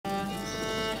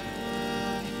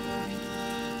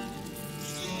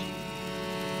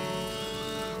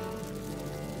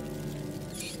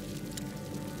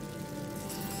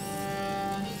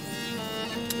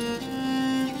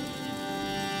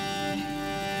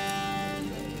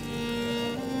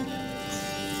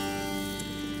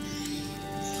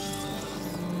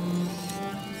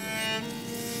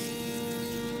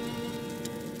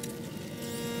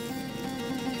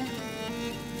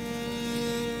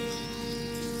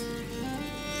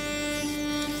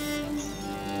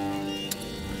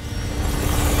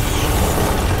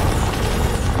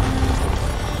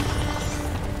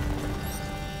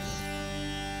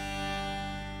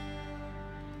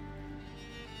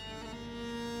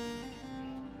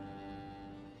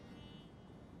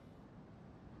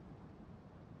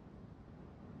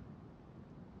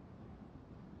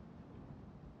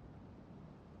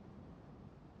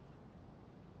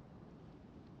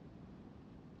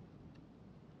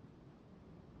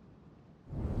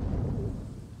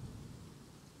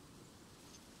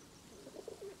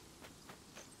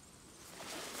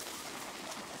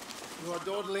You are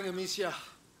dawdling, Amicia.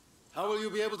 How will you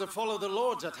be able to follow the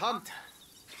lords at hunt?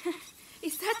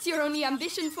 Is that your only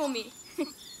ambition for me?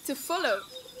 To follow?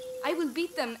 I will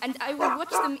beat them, and I will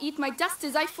watch them eat my dust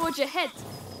as I forge ahead.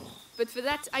 But for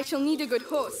that, I shall need a good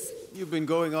horse. You've been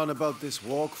going on about this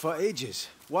walk for ages.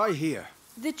 Why here?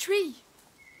 The tree.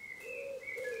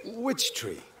 Which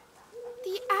tree?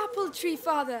 The apple tree,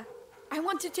 Father. I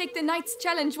want to take the Knight's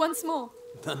Challenge once more.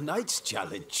 The Knight's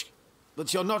Challenge?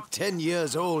 But you're not 10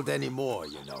 years old anymore,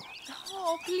 you know.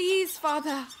 Oh, please,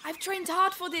 Father. I've trained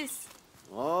hard for this.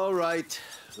 All right,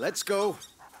 let's go.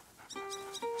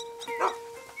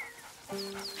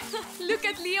 Look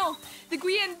at Leon. The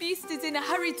Guyenne beast is in a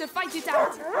hurry to fight it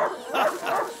out.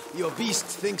 Your beast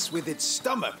thinks with its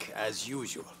stomach, as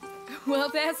usual. Well,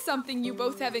 there's something you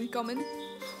both have in common.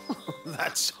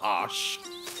 That's harsh.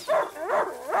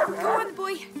 Go on,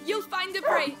 boy. You'll find the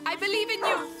prey. I believe in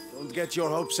you. Don't get your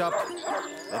hopes up.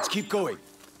 Let's keep going.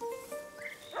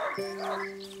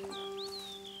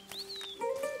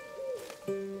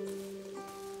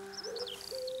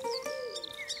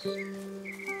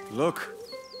 Look,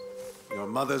 your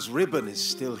mother's ribbon is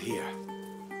still here.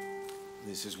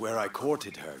 This is where I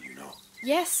courted her, you know.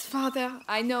 Yes, Father,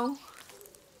 I know.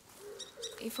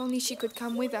 If only she could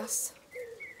come with us.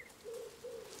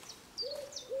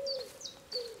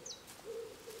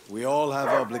 We all have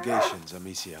obligations,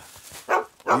 Amicia.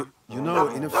 You know,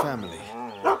 in a family.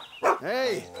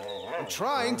 Hey, I'm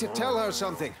trying to tell her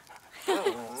something.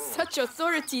 Such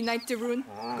authority, Knight de Rune.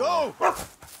 Go!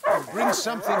 Bring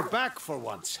something back for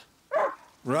once.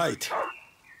 Right.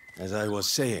 As I was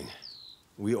saying,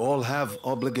 we all have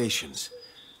obligations.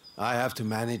 I have to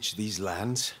manage these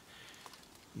lands.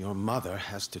 Your mother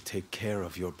has to take care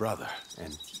of your brother,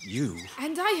 and you...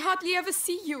 And I hardly ever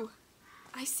see you.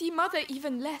 I see Mother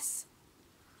even less.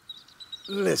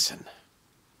 Listen.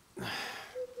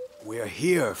 We're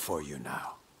here for you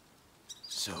now.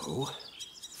 So,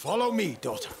 follow me,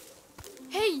 daughter.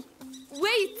 Hey,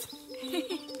 wait!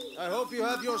 I hope you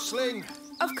have your sling.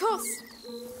 Of course.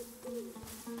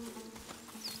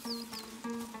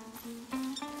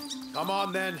 Come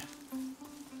on, then.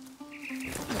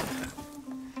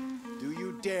 Do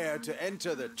you dare to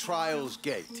enter the Trials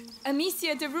Gate?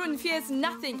 Amicia de Rune fears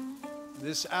nothing.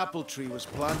 This apple tree was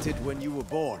planted when you were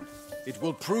born. It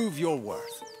will prove your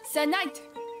worth. Sir Knight,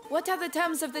 what are the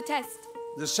terms of the test?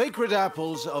 The sacred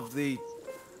apples of the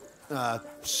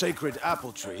sacred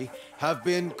apple tree have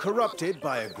been corrupted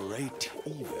by a great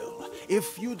evil.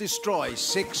 If you destroy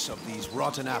 6 of these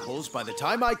rotten apples by the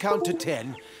time I count to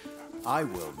 10, I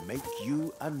will make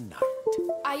you a knight.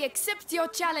 I accept your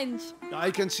challenge. I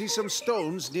can see some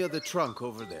stones near the trunk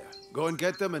over there. Go and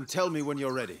get them and tell me when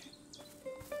you're ready.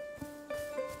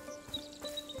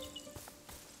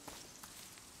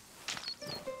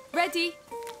 Ready?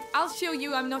 I'll show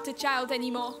you I'm not a child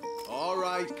anymore. All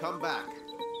right, come back.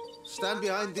 Stand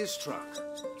behind this truck.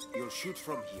 You'll shoot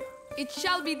from here. It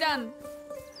shall be done.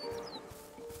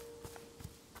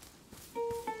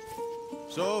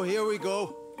 So, here we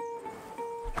go.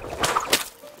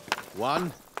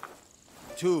 1,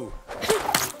 2,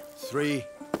 3,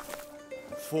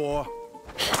 4,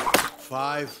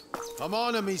 5. Come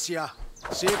on, Amicia.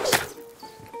 6,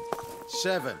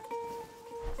 7,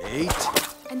 8.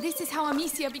 And this is how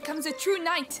Amicia becomes a true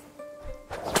knight.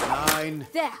 9.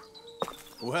 There.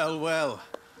 Well, well.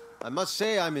 I must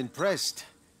say I'm impressed.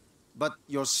 But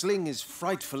your sling is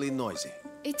frightfully noisy.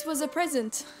 It was a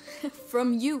present.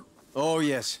 From you. Oh,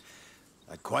 yes.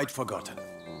 I'd quite forgotten.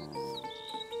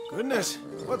 Goodness,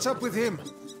 what's up with him?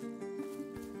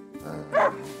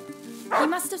 He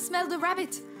must have smelled a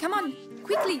rabbit. Come on,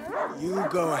 quickly. You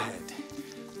go ahead.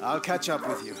 I'll catch up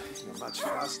with you. You're much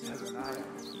faster than I am.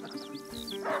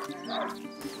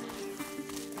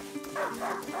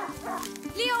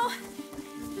 Leo!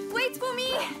 Wait for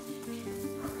me!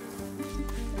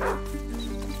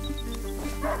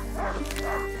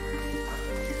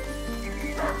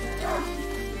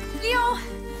 Leo!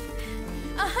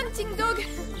 A hunting dog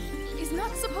is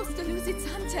not supposed to lose its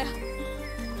hunter.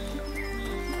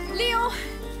 Leo!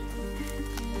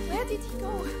 Where did he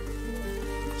go?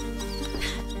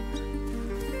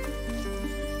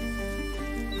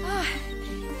 Ah,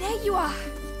 there you are.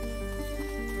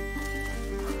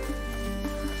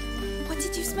 What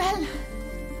did you smell?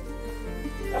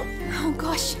 Oh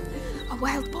gosh, a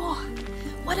wild boar.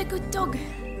 What a good dog.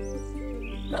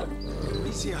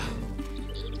 Alicia,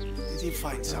 did he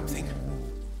find something?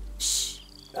 Shh,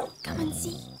 come and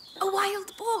see. A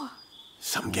wild boar.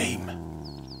 Some game.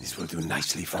 This will do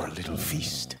nicely for a little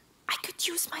feast. I could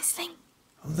use my sling.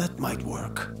 Well, that might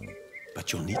work.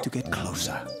 But you'll need to get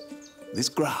closer. This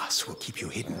grass will keep you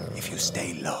hidden if you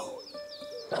stay low.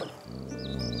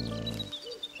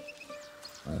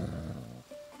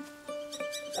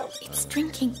 It's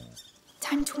drinking.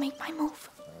 Time to make my move.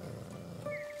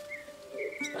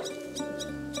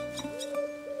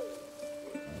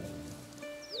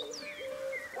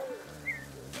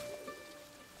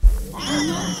 Oh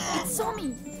no, it saw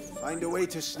me. Find a way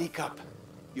to sneak up.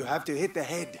 You have to hit the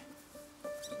head.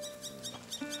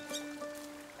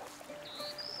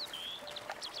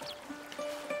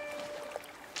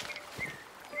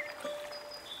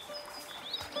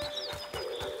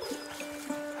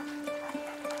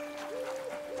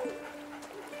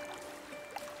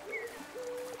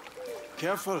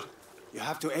 Careful. You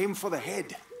have to aim for the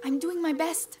head. I'm doing my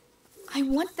best. I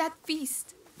want that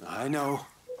feast. I know.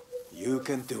 You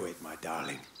can do it, my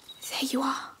darling. There you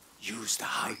are. Use the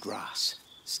high grass.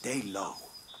 Stay low.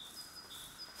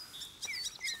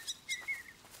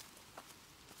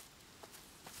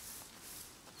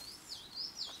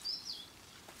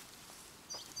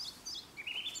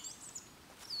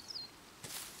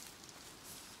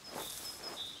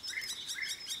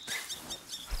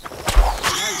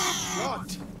 Nice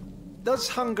shot! Does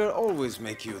hunger always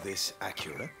make you this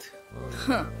accurate?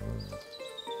 Huh.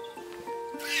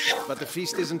 But the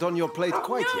feast isn't on your plate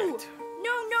quite yet.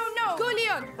 No! Go,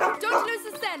 Leon! Don't lose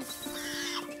the scent!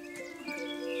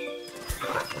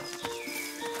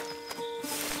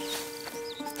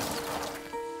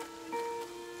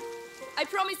 I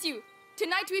promise you,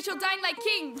 tonight we shall dine like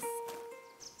kings!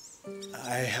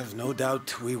 I have no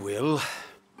doubt we will.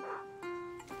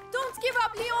 Don't give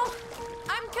up, Leon!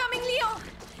 I'm coming, Leon!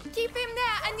 Keep him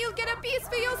there and you'll get a piece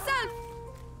for yourself!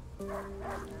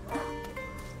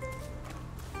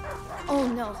 Oh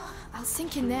no, I'll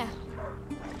sink in there.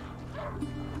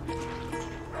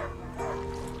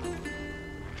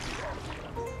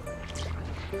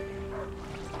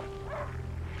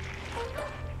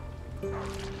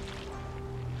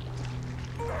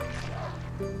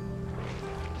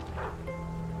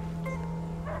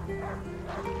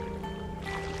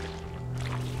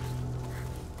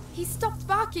 He stopped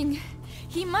barking.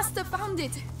 He must have found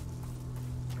it.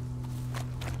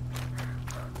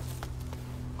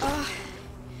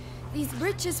 These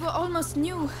bridges were almost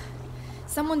new.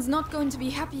 Someone's not going to be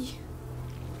happy.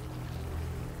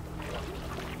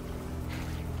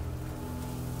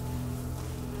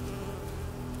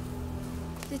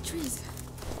 The trees.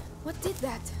 What did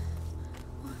that?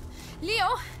 Leo,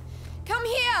 come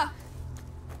here!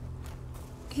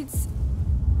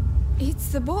 It's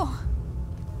the boar.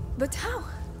 But how?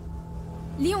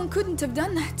 Leon couldn't have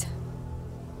done that.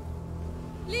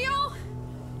 Leo!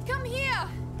 Come here!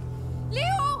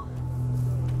 Leo!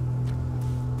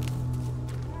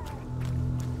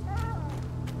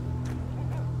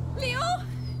 Leo!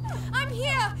 I'm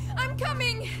here! I'm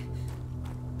coming!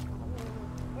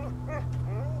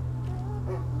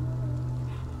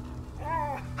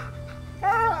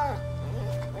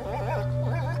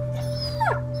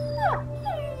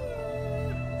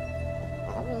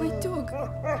 My dog.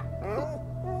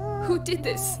 Who did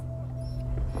this?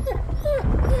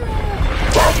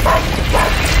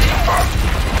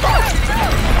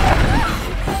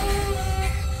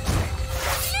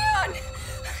 Leon!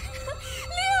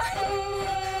 Leon!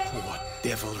 What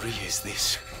devilry is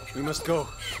this? We must go.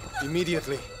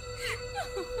 Immediately.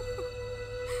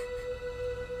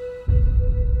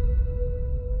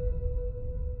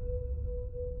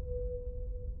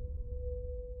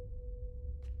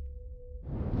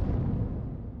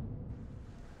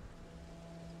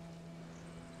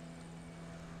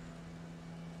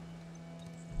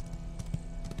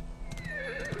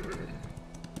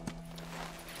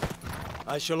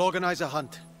 I shall organize a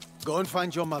hunt. Go and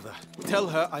find your mother. Tell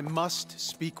her I must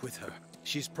speak with her.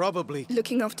 She's probably...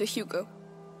 Looking after Hugo.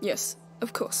 Yes,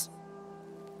 of course.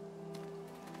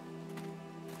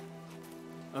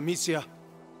 Amicia.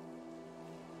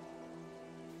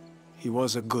 He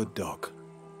was a good dog.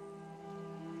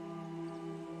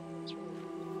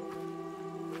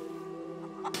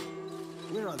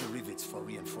 Where are the rivets for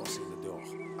reinforcing the door?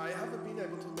 I haven't been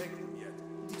able to make them yet.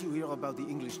 Did you hear about the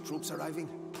English troops arriving?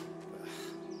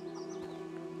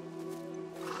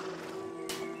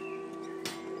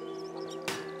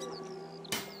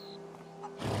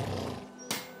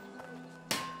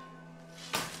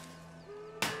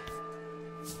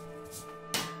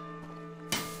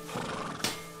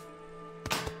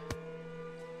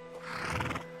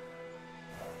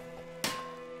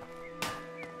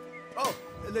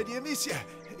 Lady Amicia,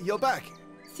 you're back.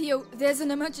 Theo, there's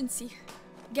an emergency.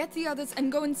 Get the others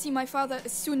and go and see my father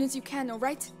as soon as you can, all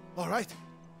right? All right.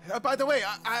 By the way,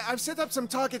 I've set up some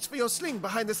targets for your sling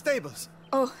behind the stables.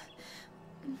 Oh,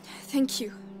 thank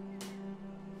you.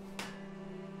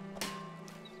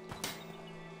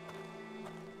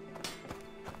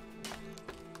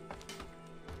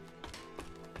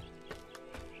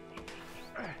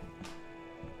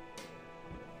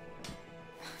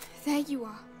 There you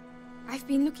are. I've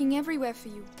been looking everywhere for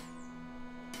you.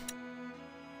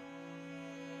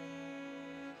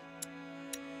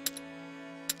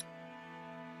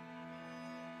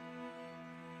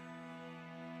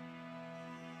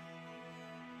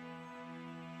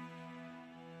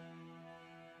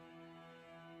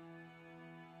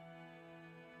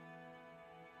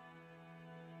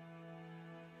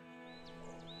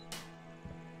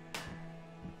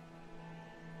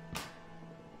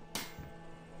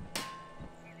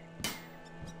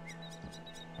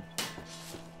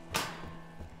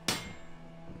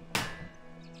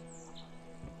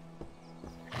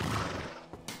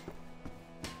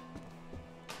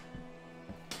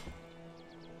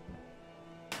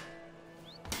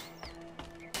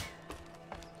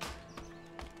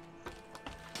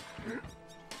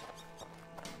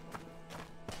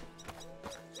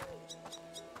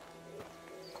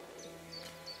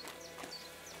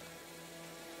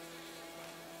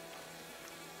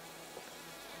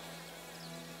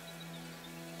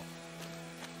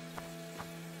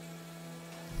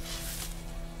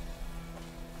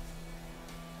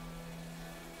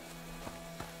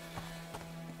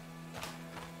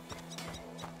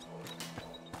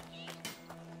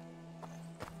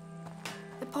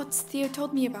 The pots Theo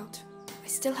told me about. I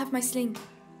still have my sling.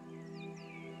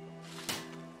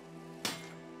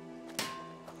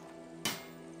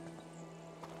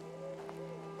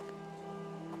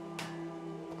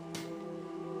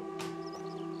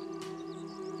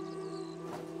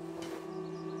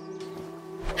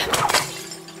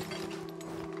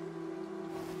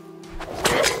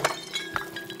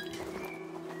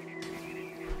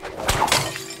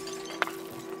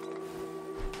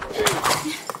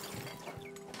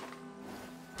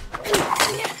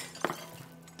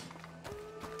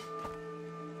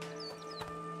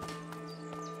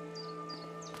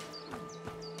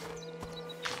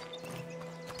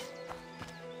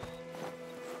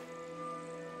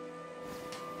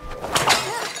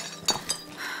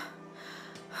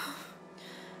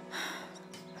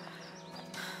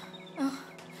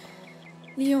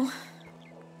 Leon,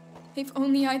 if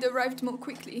only I'd arrived more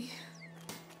quickly.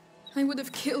 I would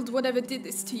have killed whatever did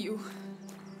this to you.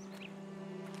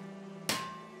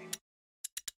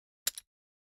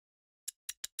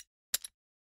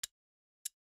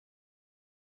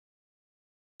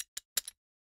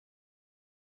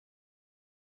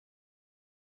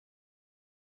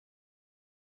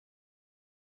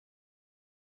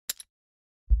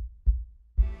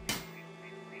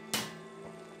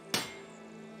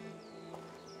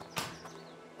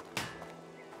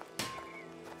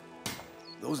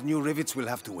 Those new rivets will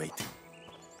have to wait.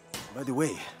 By the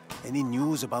way, any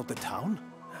news about the town?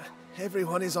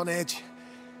 Everyone is on edge.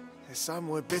 Some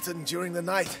were bitten during the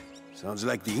night. Sounds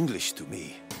like the English to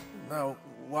me. Now,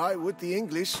 why would the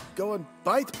English go and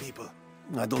bite people?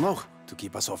 I don't know, to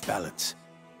keep us off balance.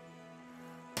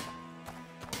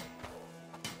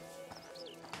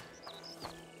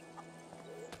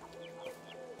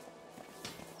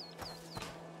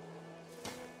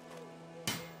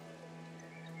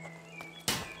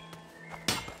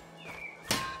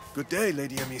 Good day,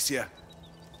 Lady Amicia.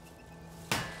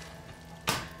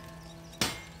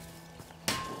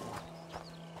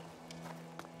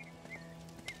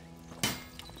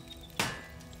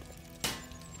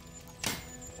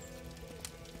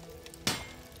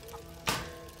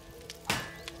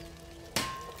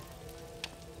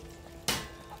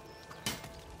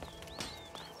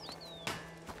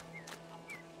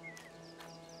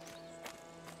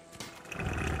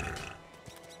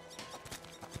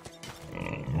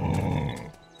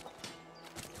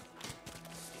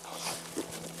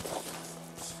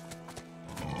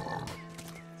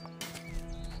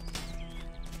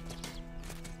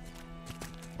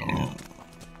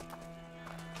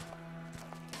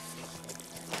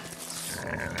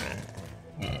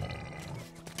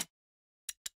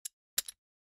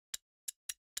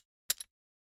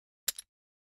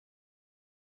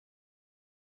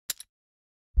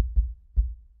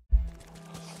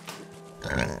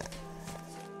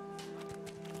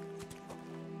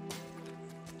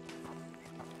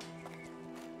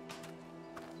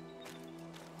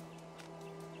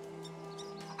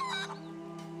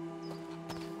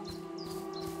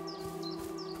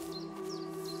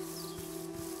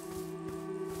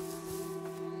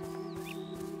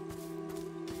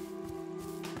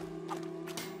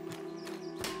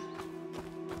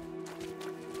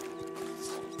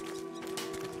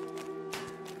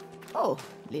 Oh,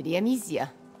 Lady Amicia,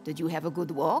 did you have a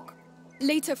good walk?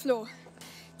 Later, Flo.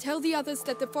 Tell the others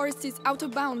that the forest is out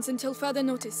of bounds until further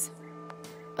notice.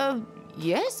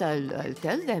 Yes, I'll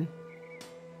tell them.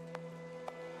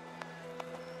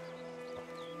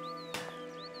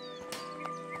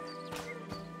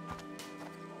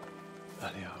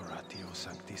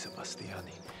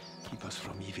 Bastiani. Keep us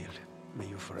from evil. May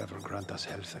you forever grant us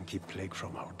health and keep plague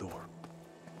from our door.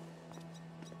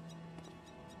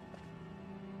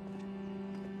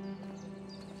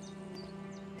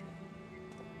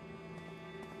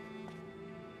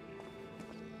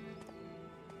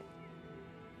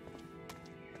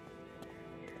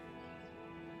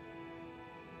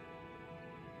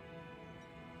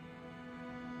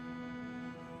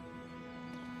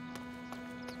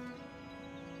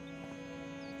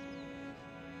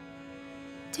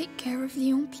 Take care of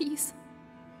Leon, please.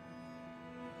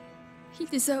 He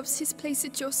deserves his place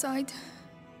at your side,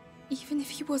 even if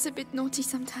he was a bit naughty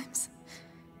sometimes.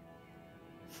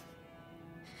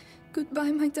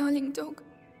 Goodbye, my darling dog.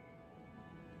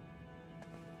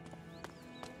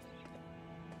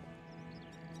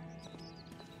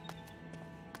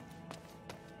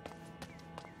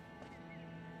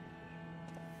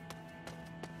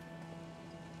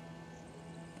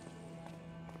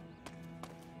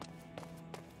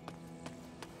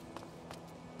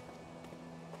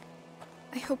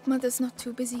 I hope Mother's not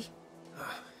too busy.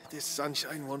 This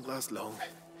sunshine won't last long.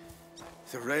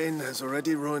 The rain has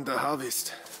already ruined the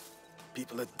harvest.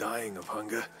 People are dying of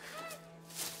hunger.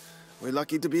 We're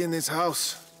lucky to be in this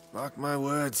house. Mark my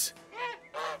words.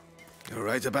 You're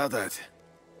right about that.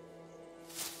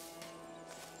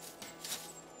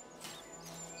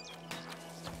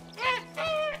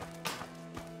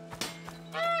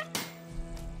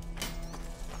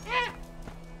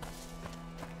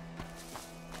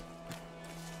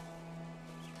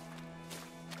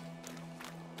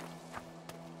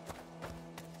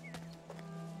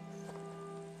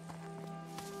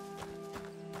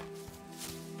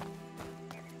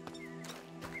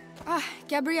 Ah,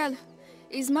 Gabrielle.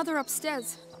 Is Mother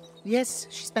upstairs? Yes,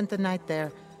 she spent the night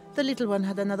there. The little one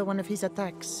had another one of his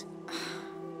attacks.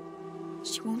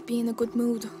 She won't be in a good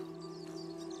mood.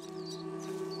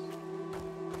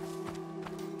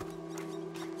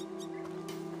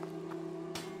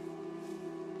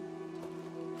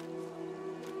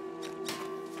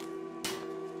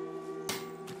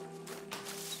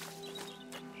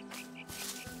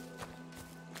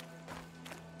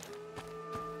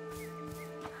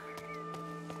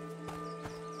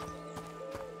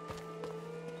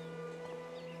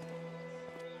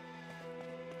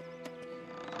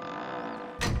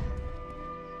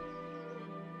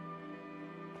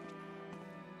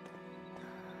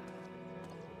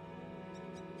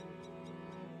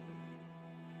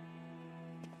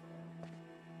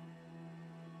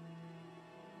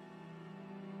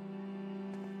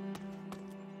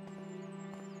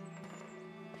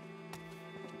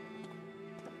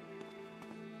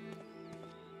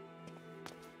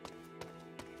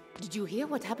 Did you hear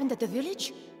what happened at the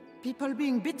village? People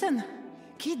being bitten.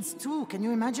 Kids too, can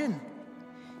you imagine?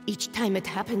 Each time it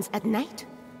happens at night?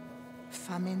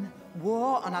 Famine,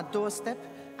 war on our doorstep,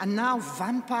 and now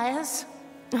vampires?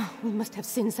 Oh, we must have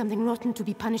sinned something rotten to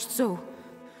be punished so.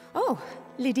 Oh,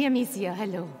 Lady Amicia,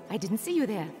 hello. I didn't see you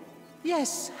there.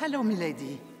 Yes, hello,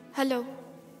 milady. Hello.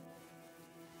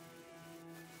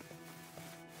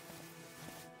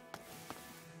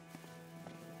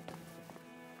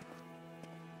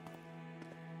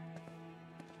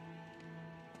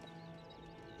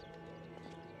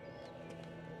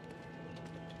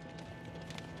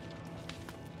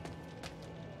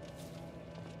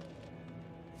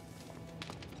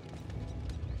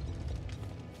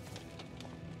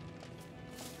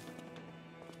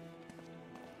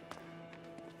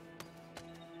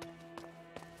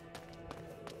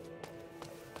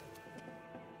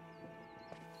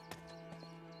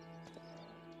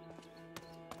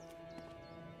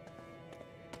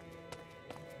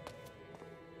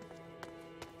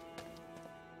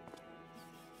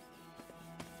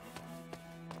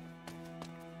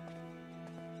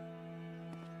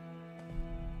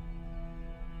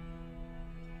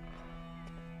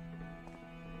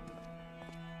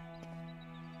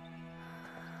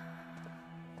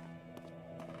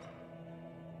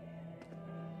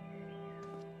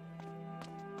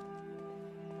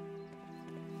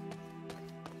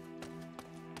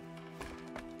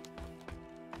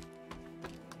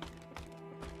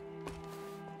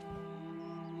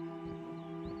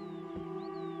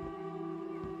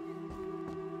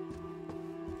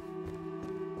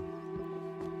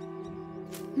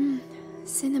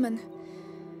 Cinnamon.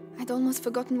 I'd almost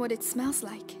forgotten what it smells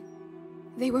like.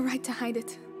 They were right to hide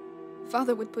it.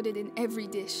 Father would put it in every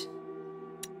dish.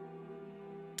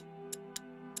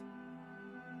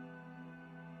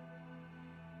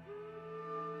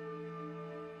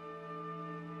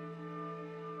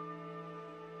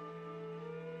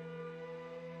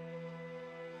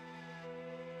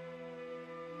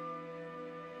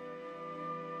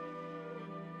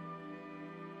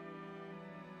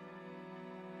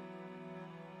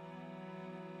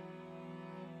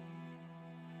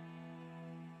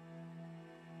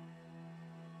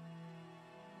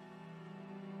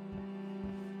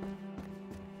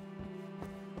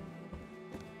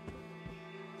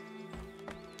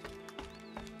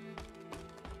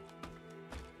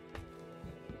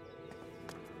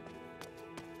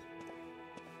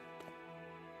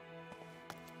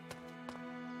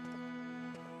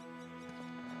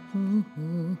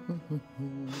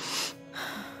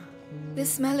 The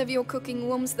smell of your cooking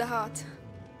warms the heart.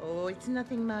 Oh, it's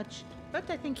nothing much, but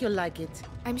I think you'll like it.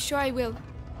 I'm sure I will.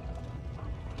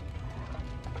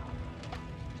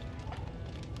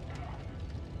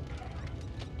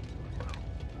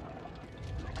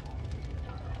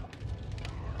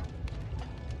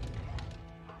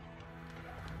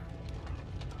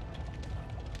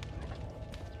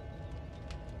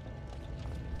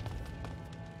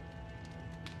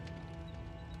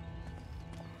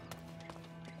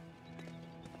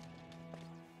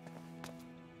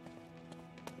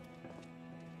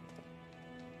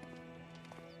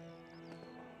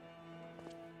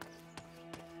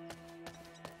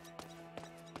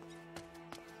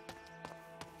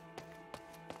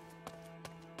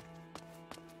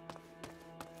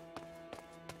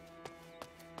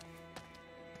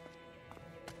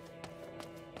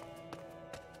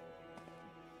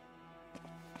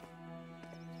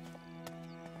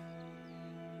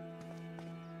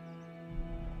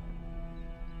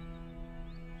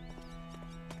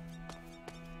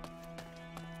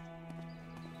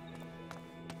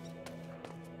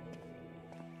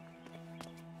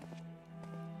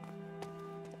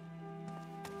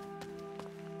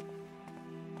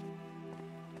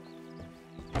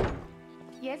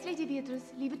 Yes, Lady Beatrice,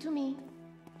 leave it to me.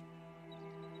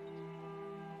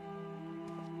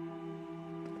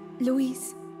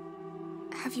 Louise,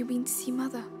 have you been to see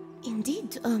Mother?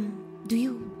 Indeed. Do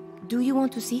you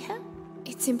want to see her?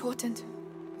 It's important.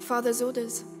 Father's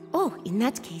orders. Oh, in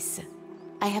that case,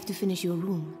 I have to finish your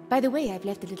room. By the way, I've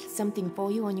left a little something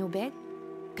for you on your bed.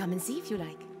 Come and see if you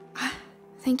like. Ah,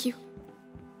 thank you.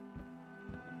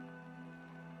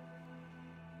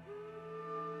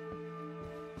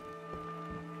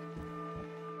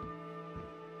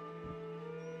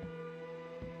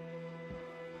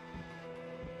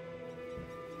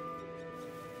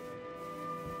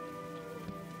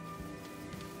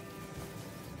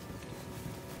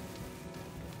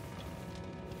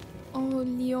 Oh,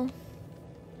 Leon.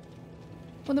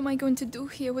 What am I going to do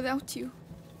here without you?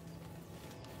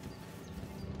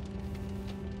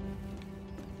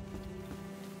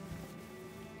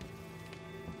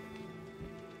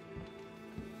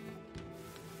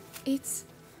 It's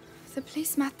the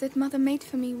placemat that Mother made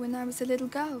for me when I was a little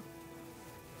girl.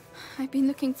 I've been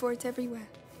looking for it everywhere.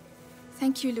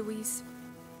 Thank you, Louise.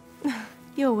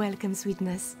 You're welcome,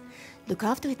 sweetness. Look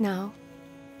after it now.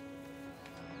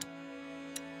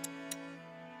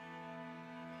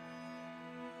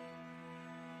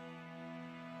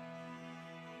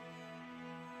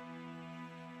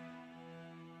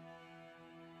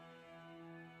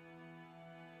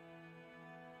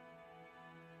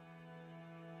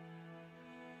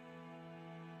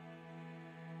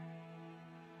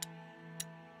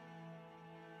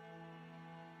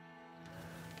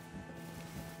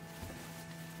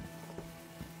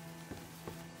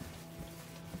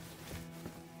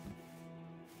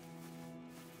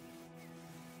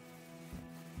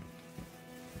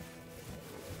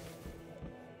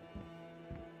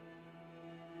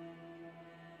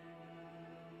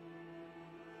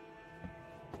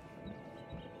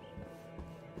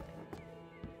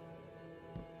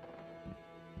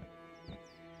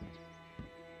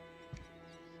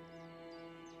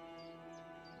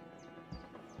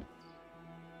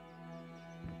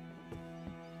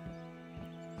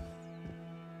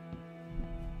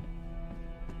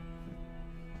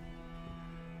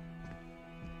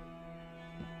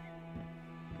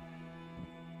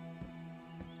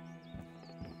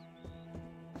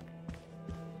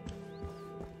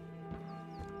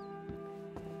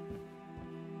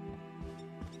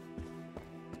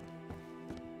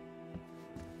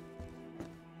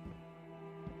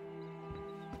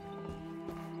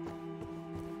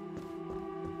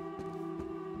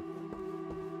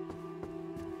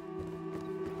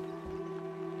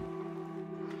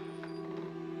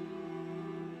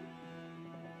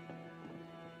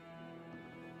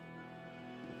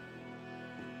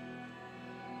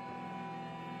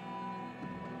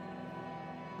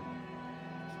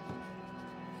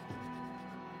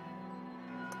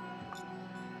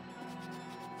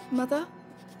 Mother?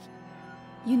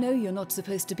 You know you're not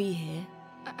supposed to be here.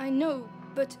 I know,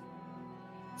 but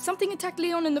something attacked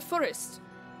Leon in the forest.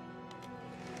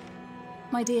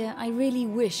 My dear, I really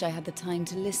wish I had the time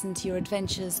to listen to your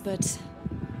adventures, but...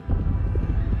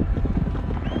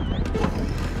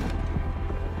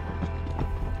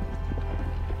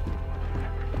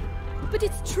 But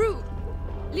it's true!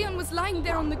 Leon was lying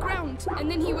there on the ground, and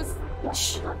then he was...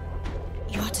 Shh!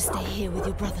 You are to stay here with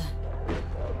your brother.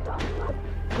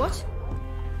 What?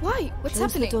 Why? What's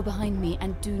Close happening? the door behind me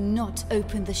and do not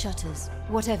open the shutters,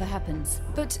 whatever happens.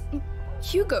 But...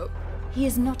 Hugo... He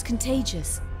is not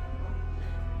contagious.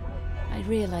 I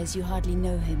realize you hardly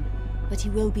know him, but he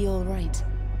will be all right.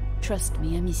 Trust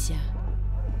me, Amicia.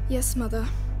 Yes, Mother.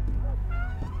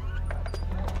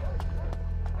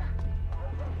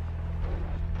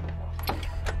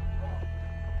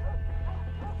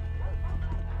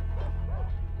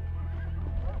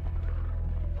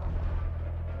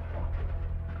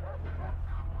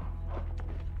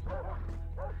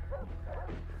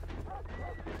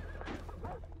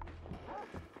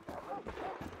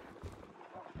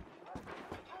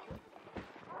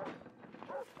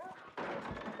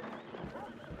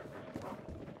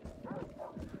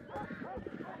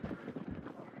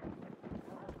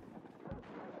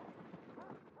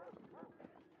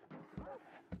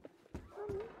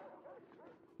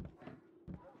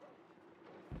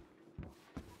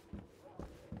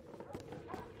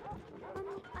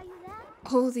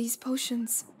 All these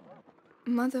potions.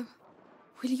 Mother,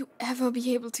 will you ever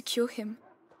be able to cure him?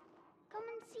 Come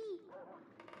and see.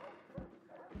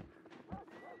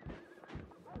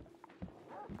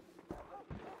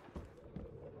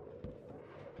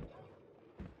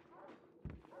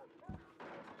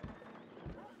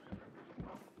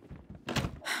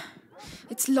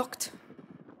 It's locked.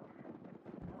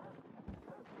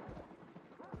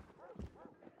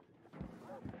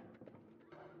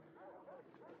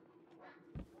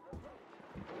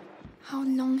 How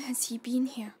long has he been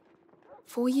here?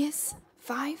 4 years?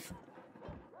 5?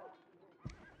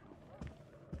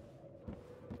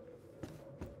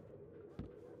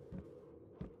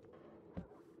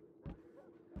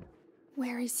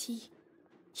 Where is he?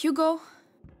 Hugo?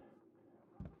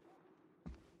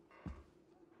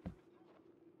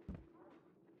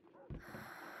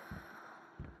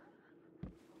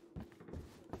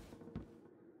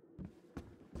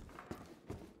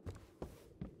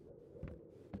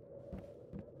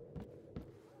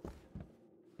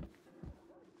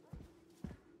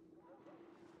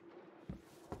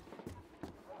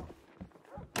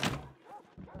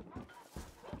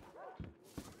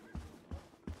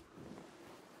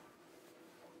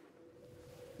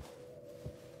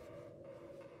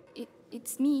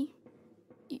 It's me.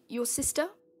 Your sister?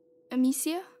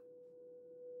 Amicia?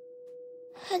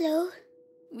 Hello.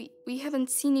 We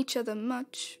haven't seen each other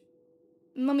much.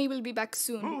 Mummy will be back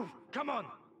soon. Move! Come on!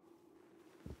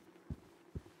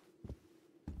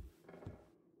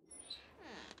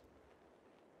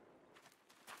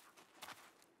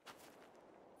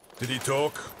 Did he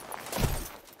talk?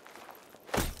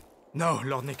 No,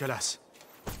 Lord Nicholas.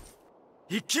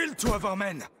 He killed 2 of our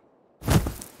men!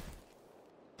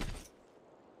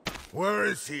 Where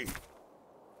is he?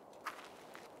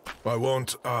 I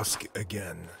won't ask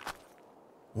again.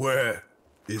 Where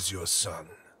is your son?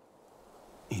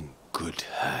 In good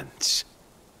hands.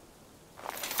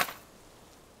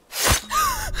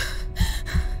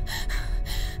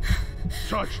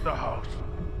 Search the house.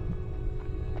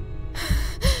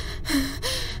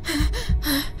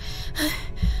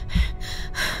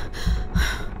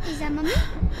 Is that Mommy?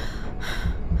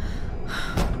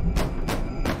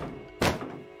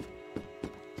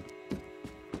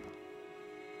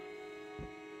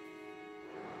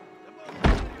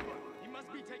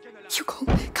 Hugo,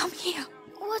 come here.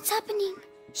 What's happening?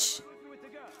 Shh.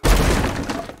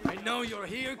 I know you're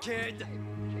here, kid.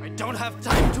 I don't have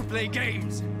time to play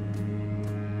games.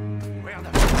 Where the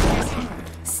fuck is he?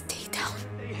 Stay down.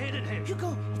 They hidden him.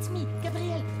 Hugo, it's me,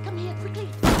 Gabrielle. Come here, quickly.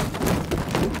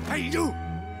 Hey, you!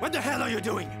 What the hell are you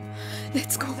doing?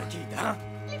 Let's go. The kid, huh?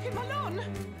 Leave him alone.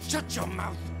 Shut your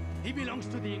mouth. He belongs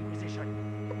to the Inquisition.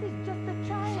 He's just a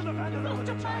child. Should have handed over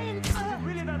the child. Is it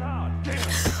really that hard?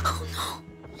 Oh no.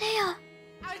 Leia.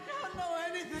 I don't know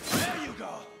anything. There you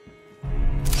go.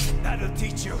 That'll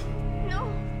teach you.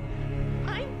 No.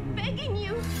 I'm begging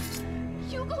you.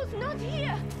 Hugo's not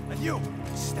here. And you,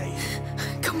 stay.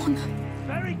 Come on.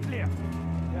 Very clear.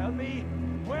 Tell me,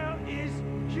 where is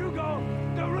Hugo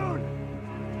the Rune?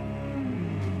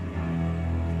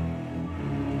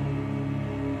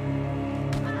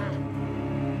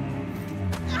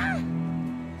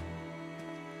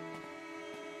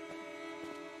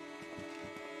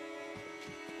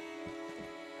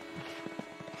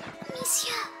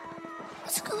 Amicia,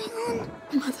 what's going on?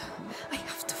 Mother, I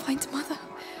have to find Mother.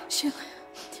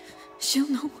 She'll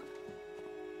know.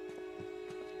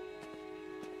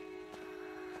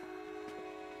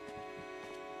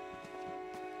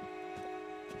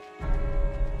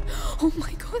 Oh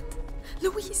my God,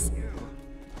 Louise.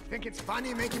 Think it's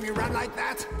funny making me run like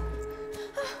that?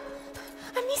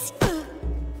 Amicia,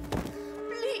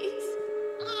 please.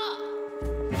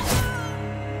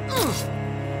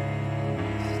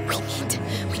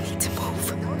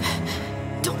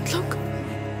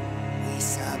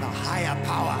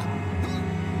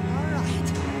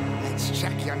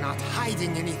 you're not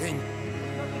hiding anything.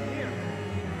 Nothing here.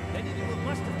 Lady Duel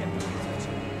must have kept the message.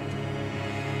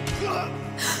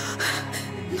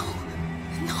 No.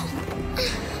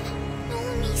 No,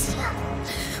 Amicia.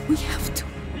 We have to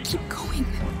keep going.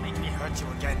 Make me hurt you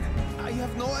again. I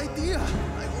have no idea.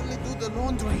 I only do the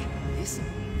laundry. Listen,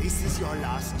 this is your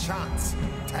last chance.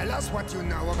 Tell us what you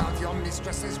know about your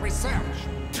mistress's research.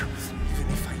 Even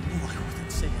if I knew, I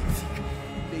wouldn't say anything.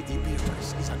 Lady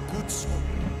Beatrice is a good soul.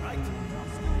 Right.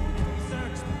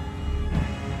 Research.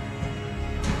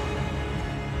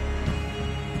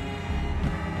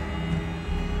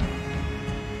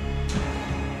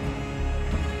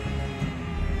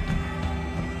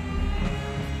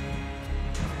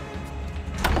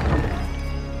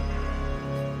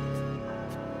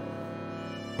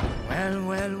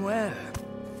 Well.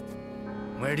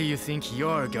 Where do you think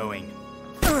you're going?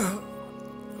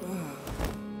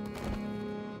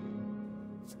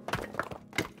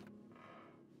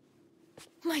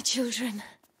 My children.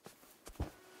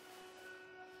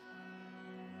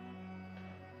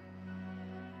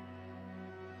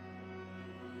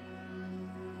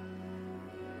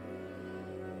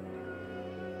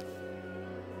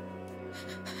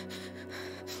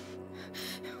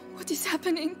 What is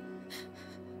happening?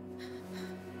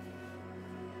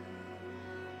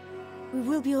 We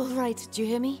will be all right, do you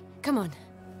hear me? Come on.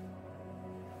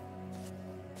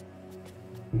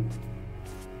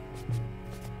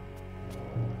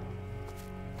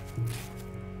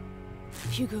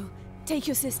 Hugo, take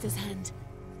your sister's hand.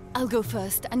 I'll go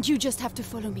first, and you just have to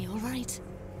follow me, all right?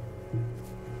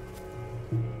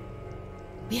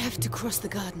 We have to cross the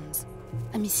gardens.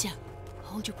 Amicia,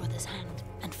 hold your brother's hand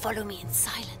and follow me in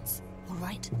silence, all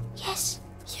right? Yes.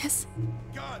 Yes.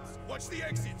 Guards, watch the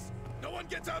exits. No one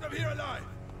gets out of here alive.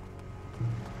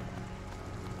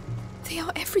 They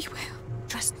are everywhere.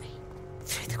 Trust me.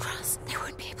 Through the grass, they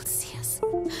won't be able to see us.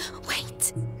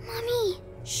 Wait. Mommy.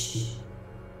 Shh.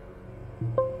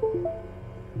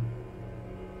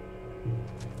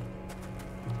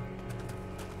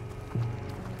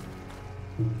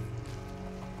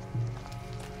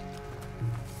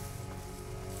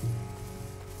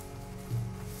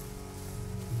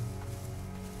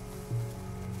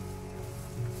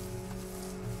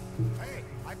 Hey,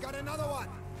 I've got another one.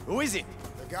 Who is it?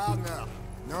 The gardener.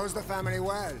 Knows the family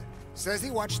well. Says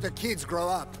he watched the kids grow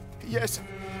up. Yes,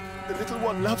 the little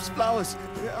one loves flowers.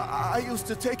 I used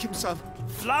to take him some.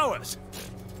 Flowers!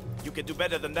 You can do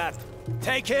better than that.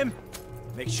 Take him!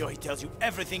 Make sure he tells you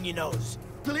everything he knows.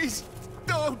 Please,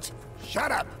 don't!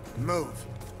 Shut up! Move.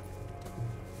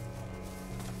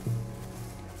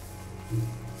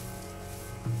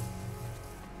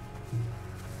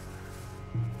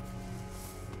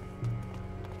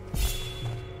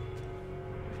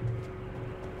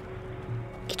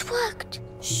 It worked.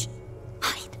 Shh.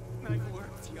 Hide. I've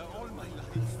worked here all my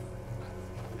life.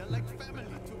 You're like family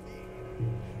to me.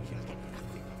 You'll get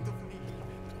nothing out of me.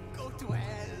 Go to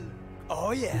hell.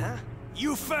 Oh yeah?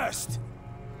 You first!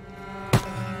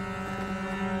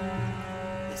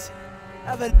 Listen,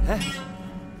 have a... Huh?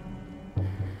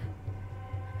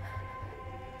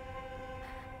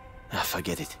 Ah,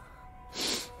 forget it.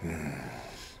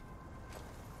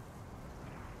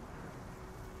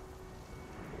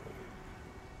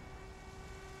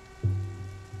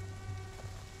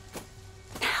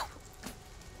 Now.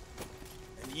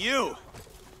 And you!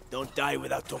 Don't die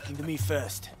without talking to me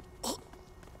first.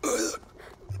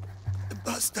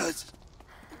 Bastards!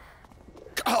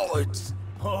 Cowards!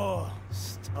 Oh,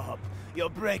 stop. You're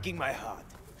breaking my heart.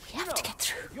 We have to get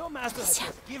through. Your master has Amicia,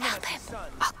 just given help us him. his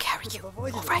son. I'll carry you.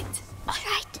 Avoided All it. right. All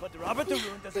right. But Robert de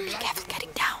Rune doesn't Be like careful it,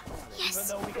 getting down. Yes. even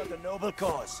though we got a noble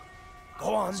cause.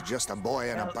 Go on. It's just a boy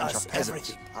and a Tell bunch us of peasants.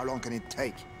 everything. How long can it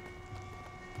take?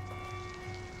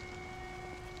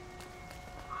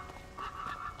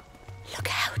 Look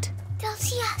out. They'll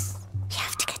see us. We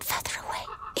have to get further away.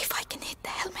 If I can hit the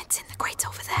helmets in the crates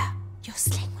over there, Your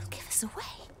sling will give us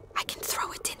away. I can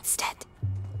throw it instead.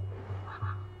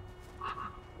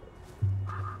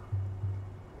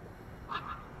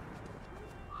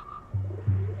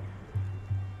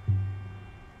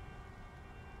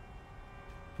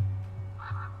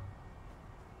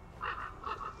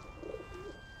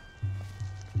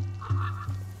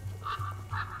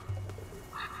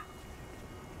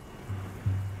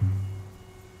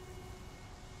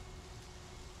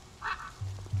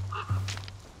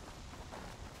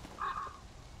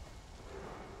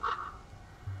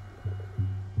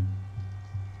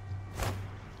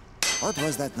 What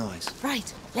was that noise?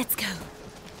 Right, let's go.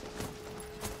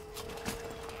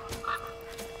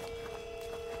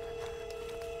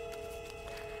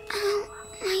 Ow,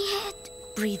 my head.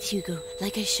 Breathe, Hugo,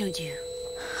 like I showed you.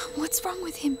 What's wrong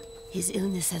with him? His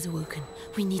illness has awoken.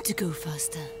 We need to go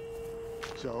faster.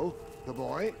 So, the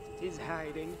boy? He's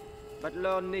hiding, but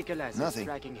Lord Nicholas is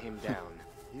tracking him down.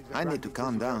 I need to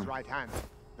calm down. Right hand.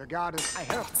 The guard is... I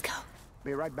help. Let's go.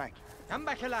 Be right back. Come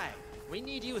back alive. We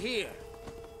need you here.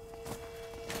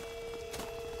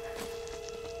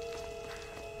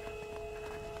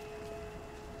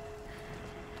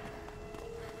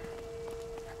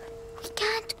 We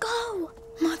can't go.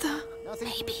 Mother.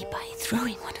 Maybe by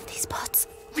throwing one of these pots.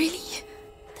 Really?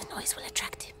 The noise will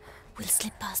attract him. We'll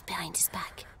slip past behind his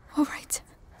back. All right.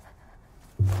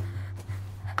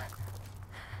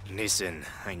 Listen,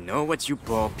 I know what you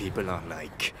poor people are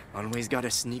like. Always got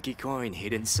a sneaky coin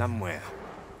hidden somewhere.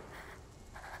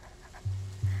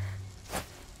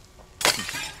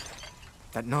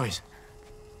 That noise.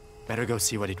 Better go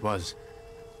see what it was.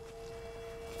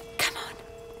 Come on.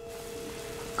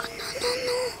 Oh,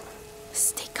 no.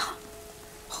 Stay calm.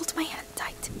 Hold my hand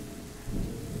tight.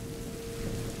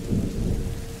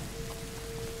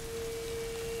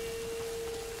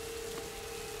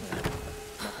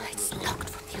 It's locked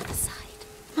from the other side.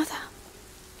 Mother,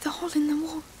 the hole in the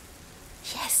wall.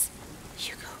 Yes,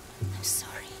 Hugo, I'm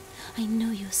sorry. I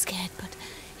know you're scared, but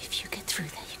if you get through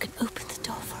there, you can open the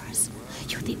door for us.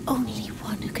 You're the only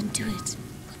one who can do it.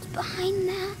 What's behind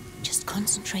there? Just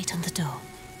concentrate on the door.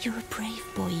 You're a brave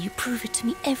boy. You prove it to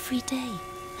me every day.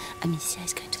 Amicia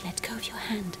is going to let go of your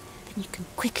hand. Then you can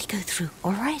quickly go through,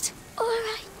 all right? All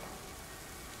right.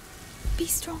 Be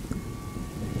strong.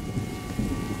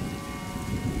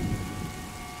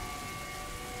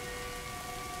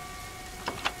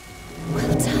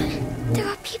 Well done. There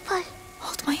are people.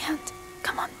 Hold my hand.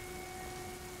 Come on.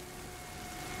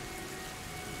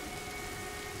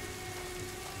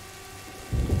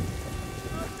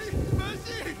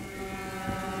 Mercy!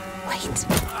 Wait.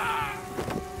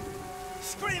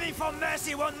 Screaming for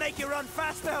mercy won't make you run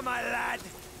faster, my lad!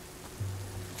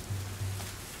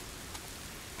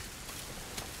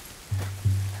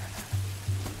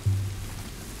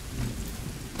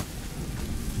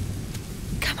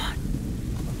 Come on.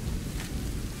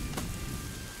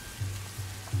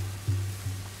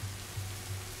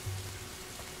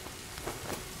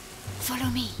 Follow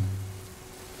me.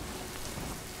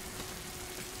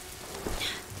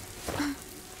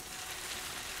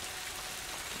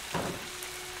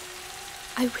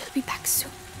 I will be back soon.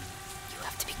 You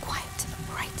have to be quiet,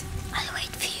 right? I'll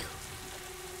wait for you.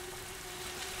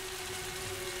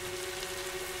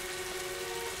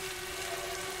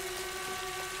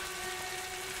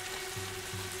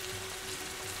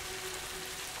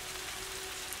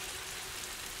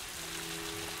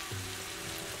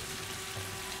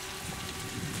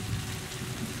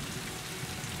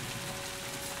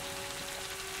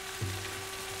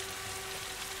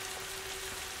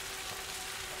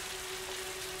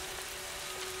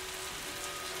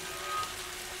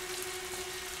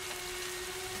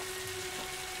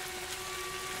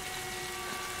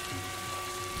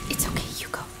 It's okay,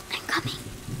 Hugo. I'm coming.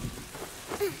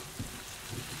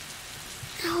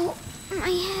 Ow, my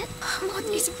head. What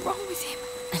is wrong with him?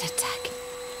 An attack.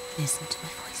 Listen to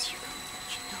my voice, Hugo.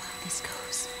 You know how this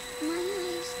goes. My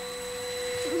eyes.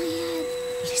 My head.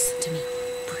 Listen to me.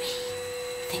 Breathe.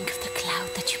 Think of the cloud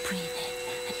that you breathe in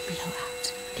and blow out.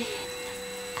 In,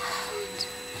 out.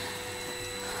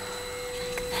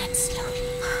 Like that, slowly.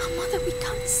 Mother, we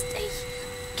can't stay.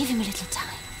 Give him a little time.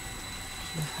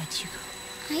 Are you alright, Hugo?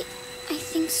 I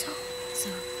think so. So,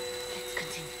 let's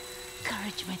continue.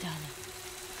 Courage, my darling.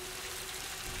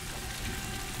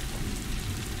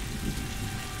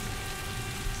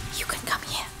 You can come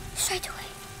here. Straight away.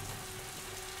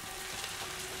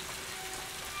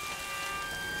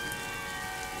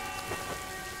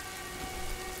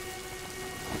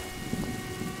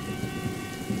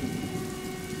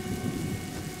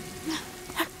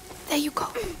 There you go.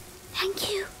 Thank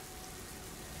you.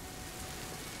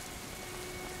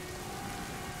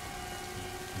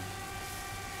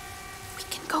 We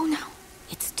can go now.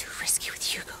 It's too risky with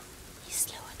Hugo. He's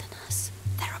slower than us.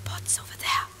 There are bots over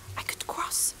there. I could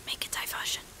cross, make a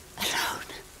diversion. Alone?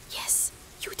 Yes,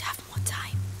 you'd have more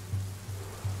time.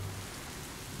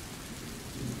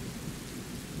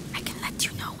 I can let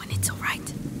you know when it's all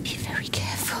right. Be very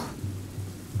careful.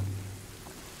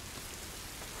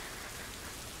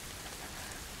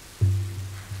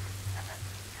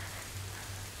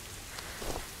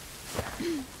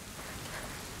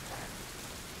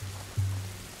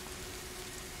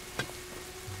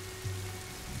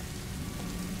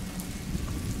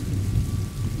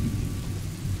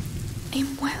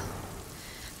 I'm well.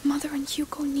 Mother and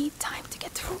Hugo need time to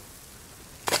get through.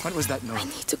 What was that noise? I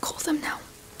need to call them now.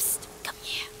 Psst, come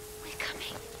here. We're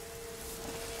coming.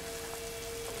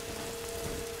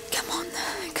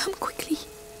 on, come quickly.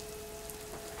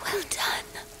 Well done.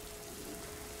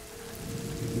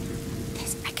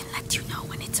 Yes, I can let you know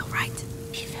when it's all right.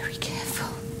 Be very careful.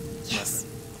 Yes.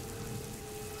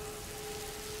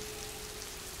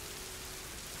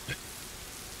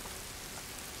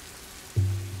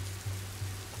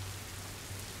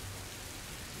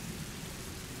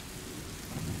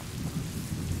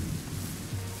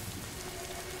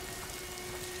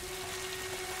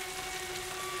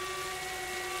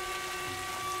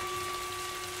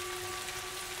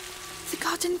 The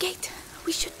garden gate.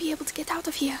 We should be able to get out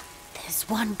of here. There's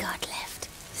one guard left.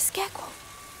 The scarecrow.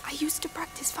 I used to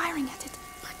practice firing at it.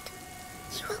 But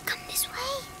he will come this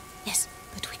way. Yes,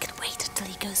 but we can wait until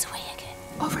he goes away again.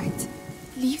 All right.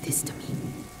 Leave this to me.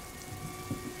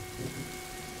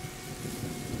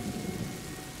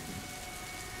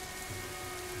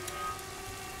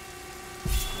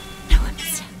 No,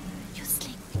 Amicia. Your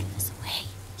sling will get us away.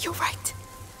 You're right.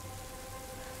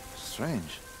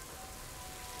 Strange.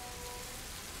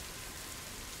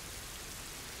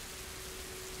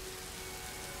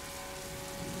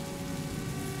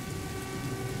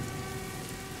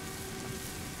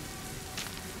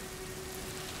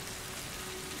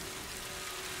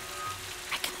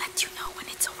 I can let you know when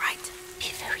it's all right. Be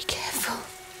very careful.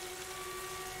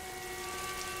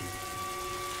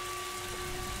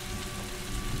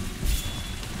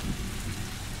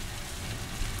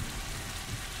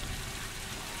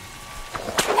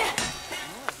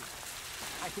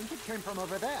 I think it came from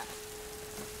over there.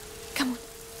 Come on.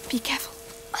 Be careful.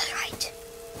 All right.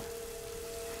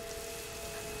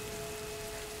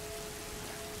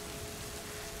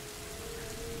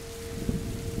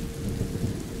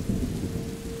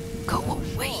 Go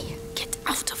away. Get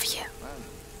out of here.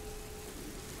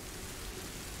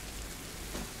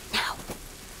 Now.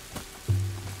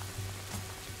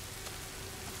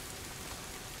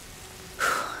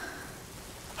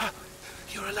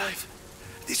 You're alive.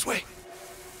 This way.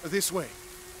 This way.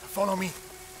 Follow me.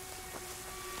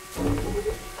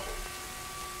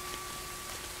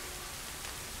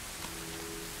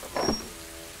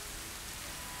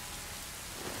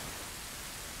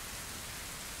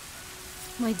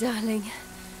 My darling.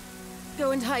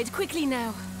 Go and hide quickly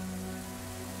now.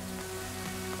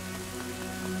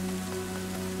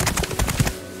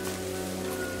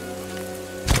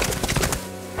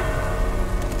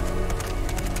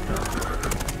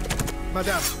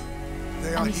 Madame,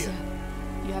 they are Amicia, here.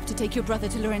 you have to take your brother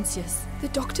to Laurentius. The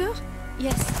doctor?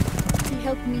 Yes, he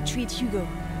helped me treat Hugo.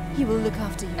 He will look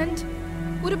after you. And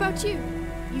what about you?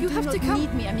 You do have not to come.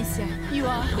 need me, Amicia. You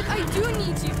are. But I do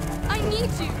need you. I need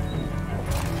you.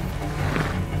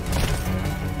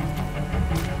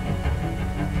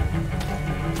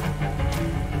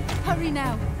 Hurry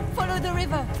now. Follow the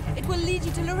river. It will lead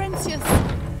you to Laurentius.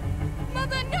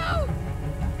 Mother, no!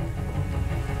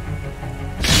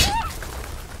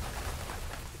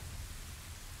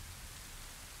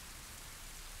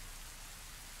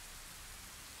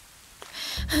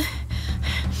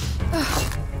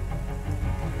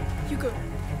 Hugo,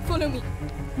 follow me.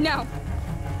 Now.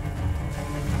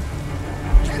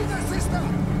 Kill the sister!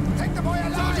 Take the boy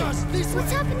alive! This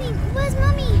What's way! happening? Where's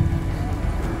Mommy?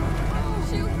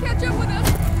 She'll catch up with us.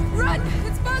 Run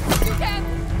as fast as you can.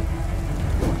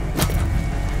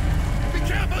 Be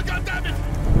careful, goddammit!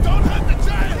 Don't hurt the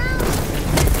child!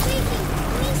 Shaking!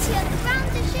 Amicia, the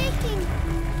ground is shaking!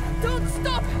 Don't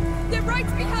stop. They're right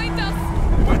behind us.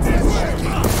 What's this way?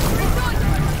 Straight on.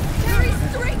 Carry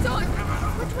straight on.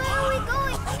 But where are we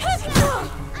going? Amicia!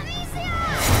 Amicia!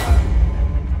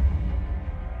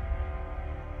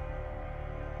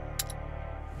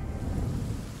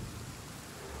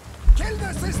 Kill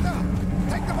the sister!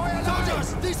 Take the boy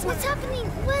alive! This way! What's happening?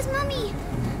 Where's Mommy?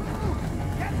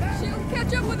 She'll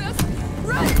catch up with us.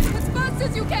 Run as fast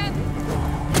as you can.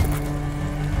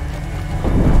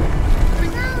 The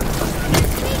ground is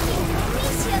shaking!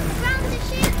 Amicia, the ground is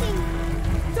shaking!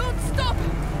 Don't stop.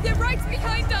 They're right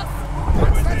behind us.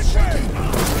 What's that shaking?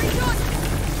 Straight on.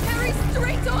 Carry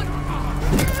straight on.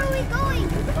 Where are we going?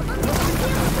 Mommy won't be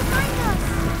able to find us!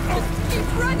 Just keep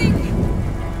running.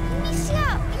 Amicia,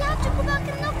 we have to go back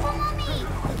and look for Mommy!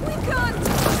 We can't.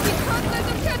 We can't let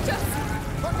them catch us.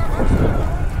 Put the boy!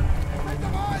 Take the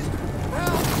boy!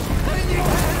 Help! I need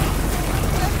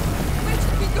help. Where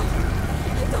should we go?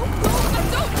 I don't know. I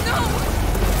don't know.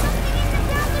 Something in the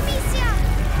ground, Amicia!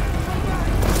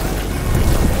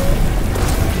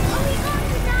 Are we going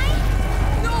to die?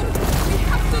 No, we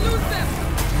have to lose them.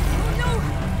 Oh no,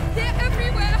 they're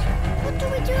everywhere. What do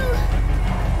we do?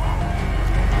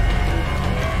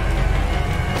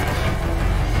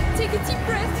 Take a deep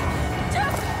breath.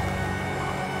 Just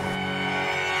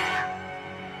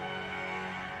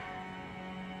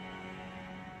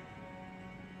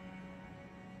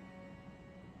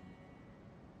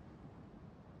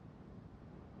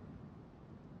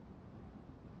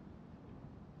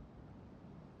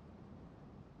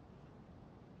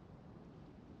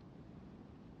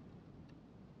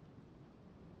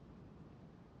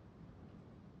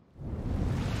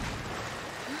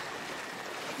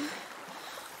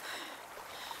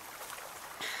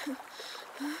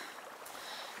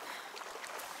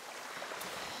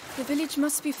The village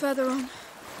must be further on.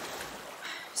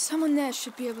 Someone there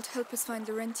should be able to help us find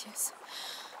the rentiers.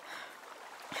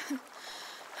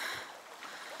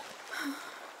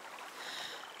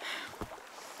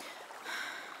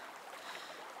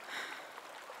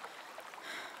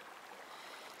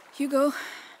 Hugo.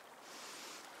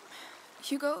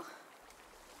 Hugo?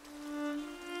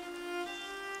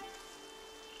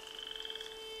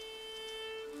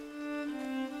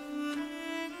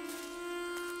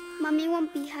 Mummy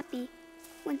won't be happy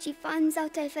when she finds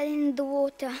out I fell in the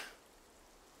water.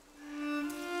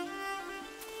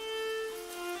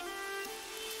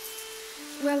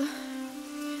 Well,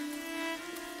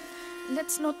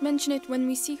 let's not mention it when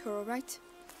we see her, all right?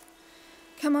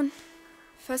 Come on.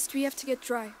 First we have to get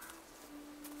dry.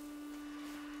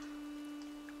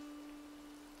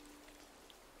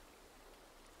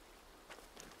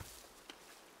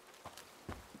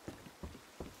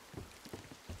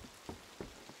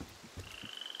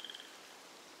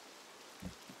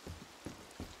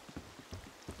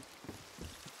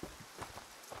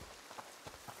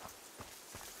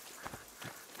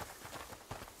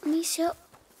 Amicia,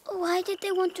 why did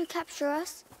they want to capture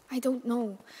us? I don't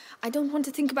know. I don't want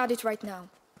to think about it right now.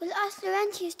 We'll ask the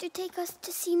rentiers to take us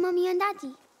to see Mummy and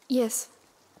Daddy. Yes,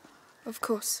 of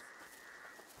course.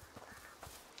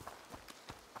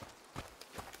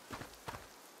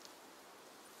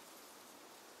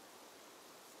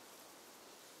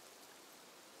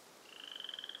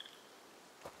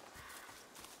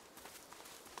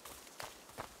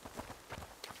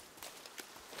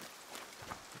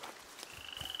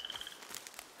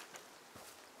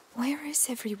 Where is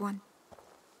everyone?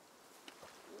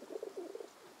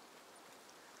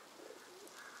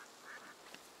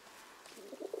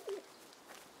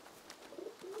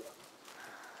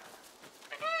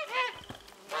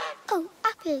 Oh,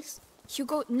 apples.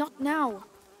 Hugo, not now.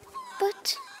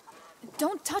 But...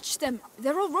 Don't touch them.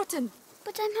 They're all rotten.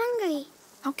 But I'm hungry.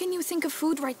 How can you think of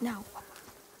food right now?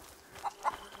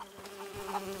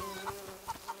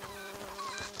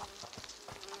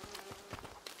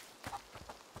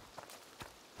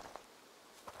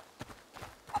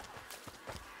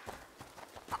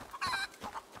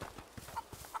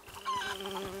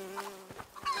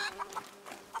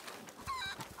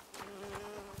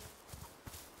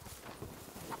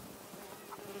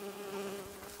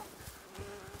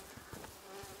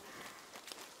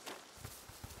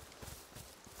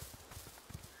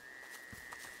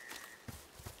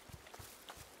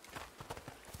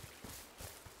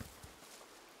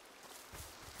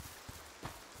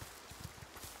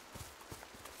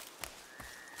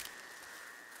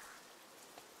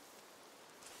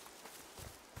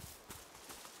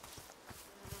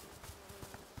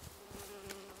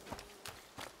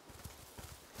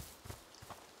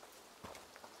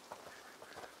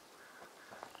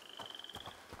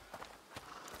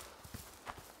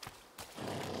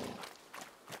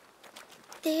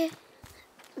 They're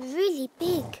really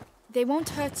big. They won't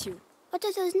hurt you. What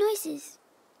are those noises?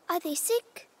 Are they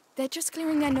sick? They're just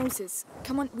clearing their noses.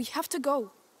 Come on, we have to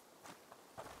go.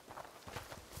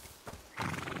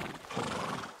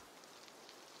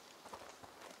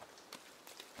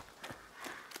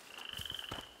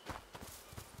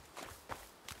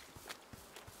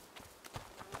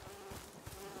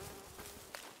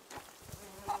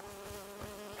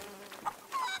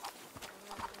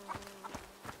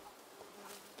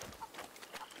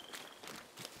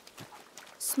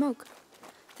 Smoke.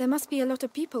 There must be a lot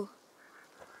of people.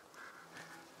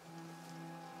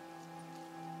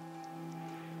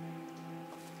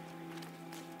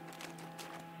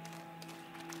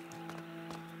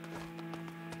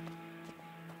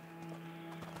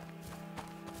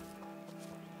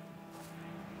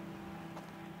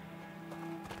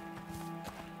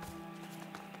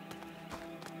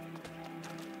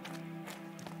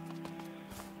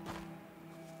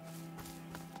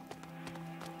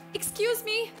 Excuse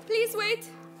me, please wait.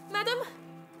 Madam?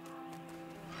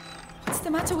 What's the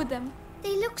matter with them?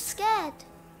 They look scared.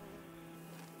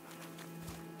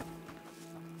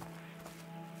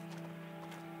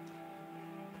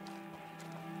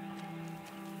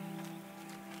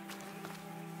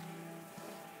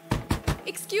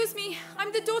 Excuse me,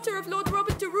 I'm the daughter of Lord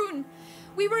Robert de Rune.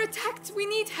 We were attacked, we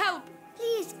need help.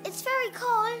 Please, it's very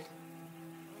cold.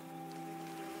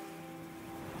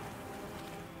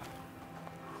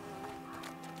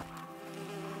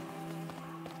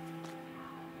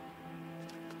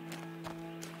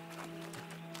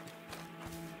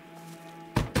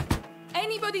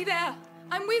 Anybody there?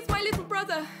 I'm with my little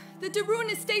brother. The de Rune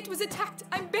estate was attacked.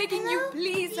 I'm begging you,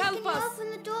 please help us. Can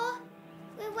you open the door?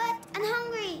 We're wet and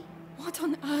hungry. What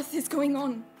on earth is going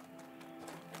on?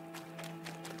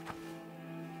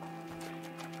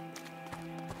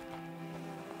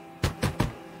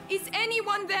 Is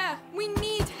anyone there? We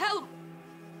need help!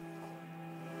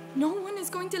 No one is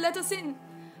going to let us in.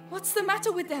 What's the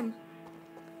matter with them?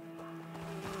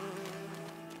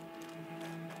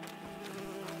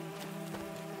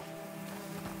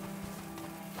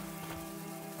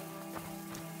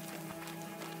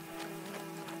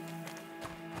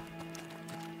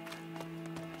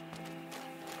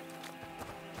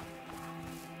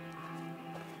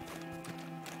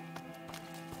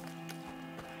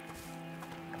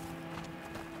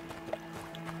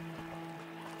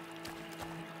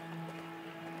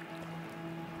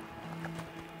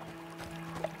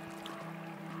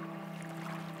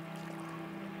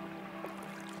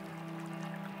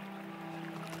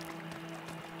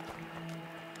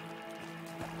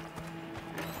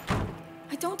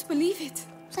 I don't believe it.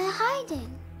 They're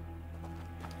hiding.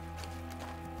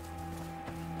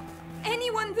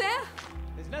 Anyone there?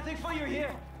 There's nothing for you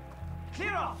here.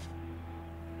 Clear off!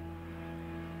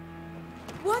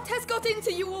 What has got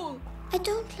into you all? I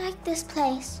don't like this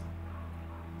place.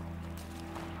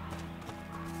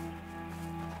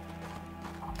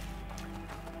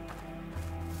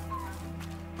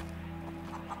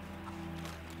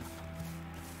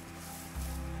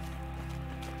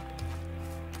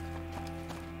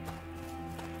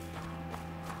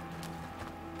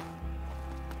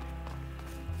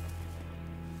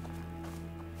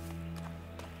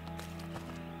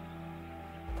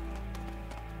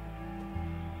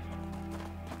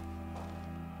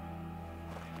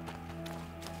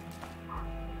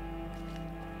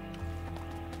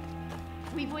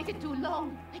 We've waited too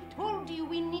long. I told you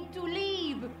we need to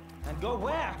leave. And go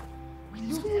where?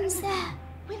 Someone's there.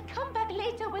 We'll come back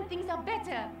later when things are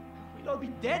better. We'll all be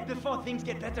dead before things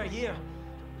get better here.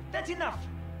 That's enough.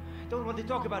 I don't want to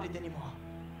talk about it anymore.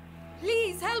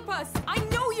 Please help us. I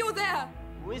know you're there.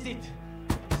 Who is it?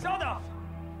 Sod off!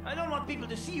 I don't want people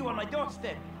to see you on my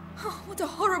doorstep. Oh, what a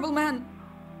horrible man.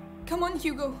 Come on,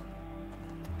 Hugo.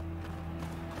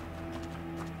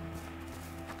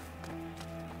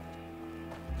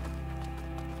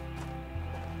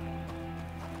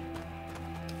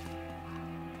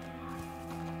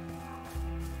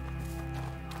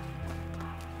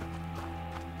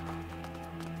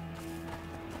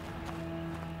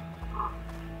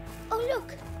 Oh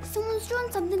look, someone's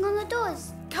drawn something on the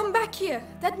doors. Come back here.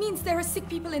 That means there are sick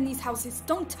people in these houses.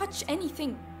 Don't touch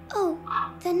anything. Oh,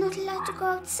 they're not allowed to go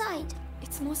outside.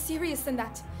 It's more serious than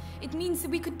that. It means that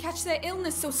we could catch their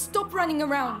illness, so stop running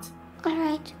around. All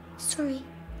right, sorry.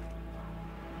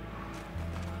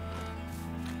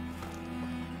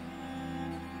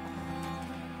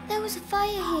 There was a fire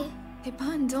here. They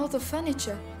burned all the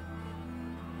furniture.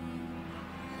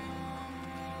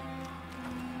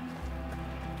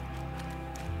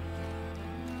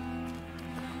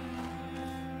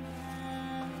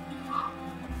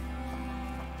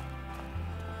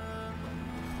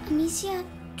 Amicia,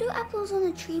 do apples on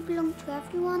a tree belong to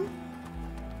everyone?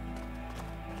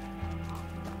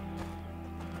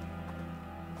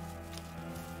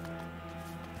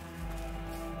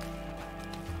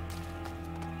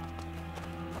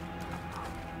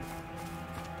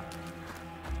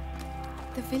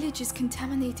 The village is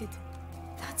contaminated.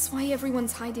 That's why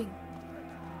everyone's hiding.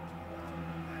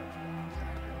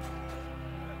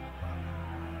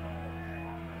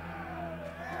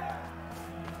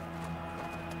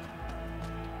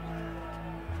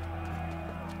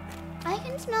 I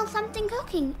can smell something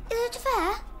cooking. Is it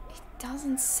fair? It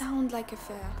doesn't sound like a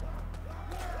fair.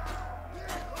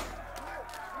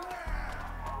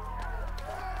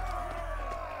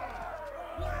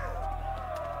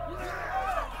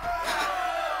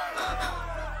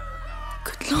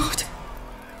 Good Lord.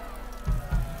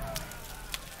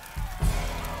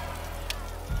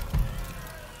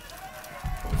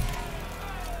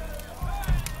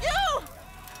 You!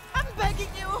 I'm begging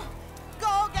you!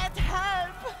 Go get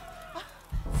help!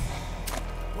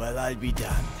 Well, I'll be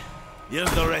damned.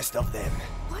 Here's the rest of them.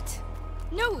 What?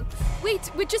 No,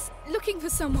 wait, we're just looking for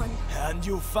someone. And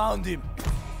you found him.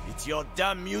 It's your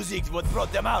damn music what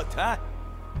brought them out, huh?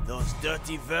 Those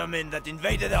dirty vermin that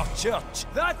invaded our church.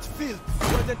 That filth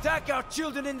would attack our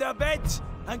children in their beds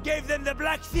and gave them the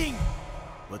black thing.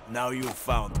 But now you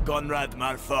found Conrad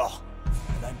Malfour.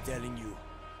 And I'm telling you,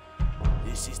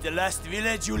 this is the last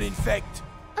village you'll infect.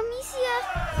 Amicia!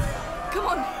 Come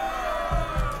on!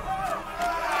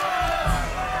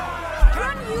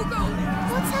 Run, Hugo!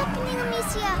 What's happening,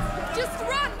 Amicia? Just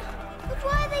run! But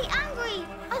why are they angry?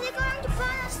 Are they going to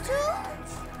burn us too?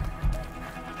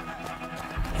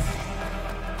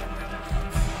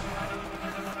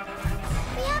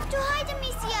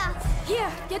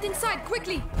 Here, get inside,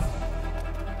 quickly!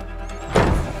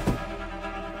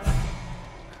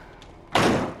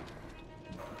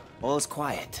 All's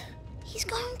quiet. He's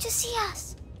going to see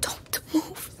us. Don't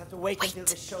move. Just have to wait until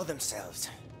they show themselves.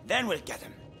 Then we'll get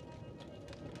them.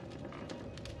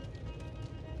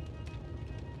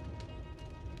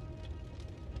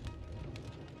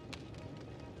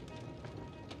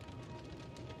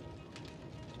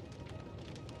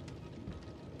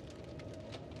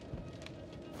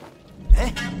 Eh?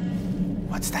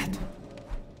 What's that?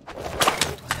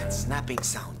 What was that snapping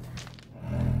sound?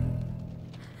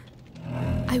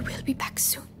 I will be back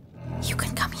soon. You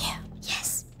can come here.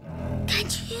 Yes.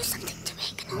 Can't you use something to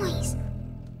make a noise?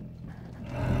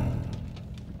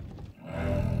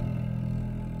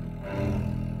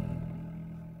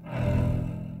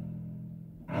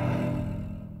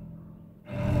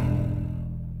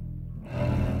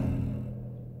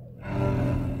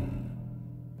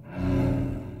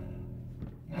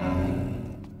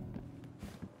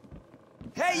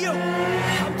 Hey, you!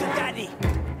 Come to Daddy!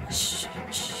 Shh,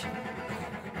 shh.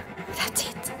 That's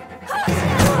it.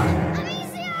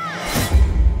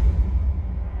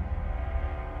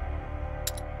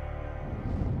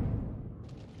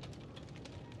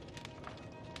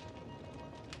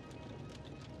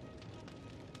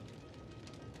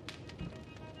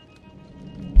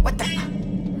 What the?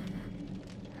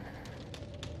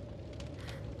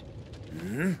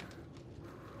 Hmm?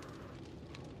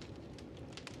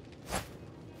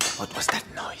 What was that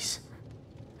noise?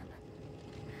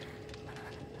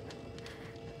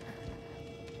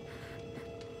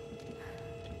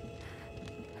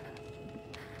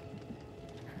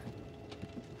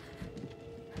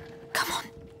 Come on.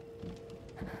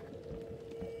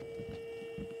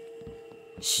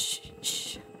 Shh,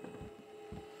 shh.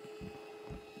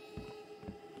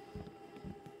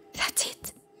 That's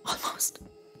it. Almost.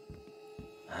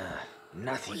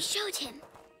 Nothing. We showed him.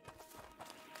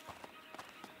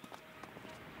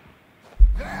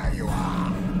 There you are!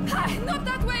 Not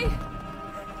that way!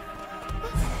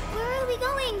 Where are we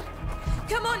going?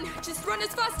 Come on, just run as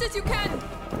fast as you can!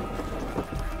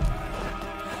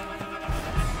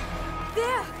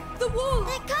 There! The wall!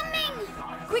 They're coming!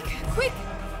 Quick, quick!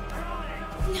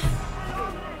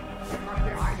 They must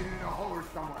be hiding in a hole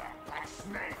somewhere, like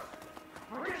snakes.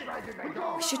 Which way did they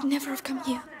go? We should never have come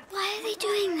here. Why are they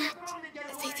doing that?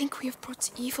 They think we have brought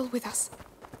evil with us.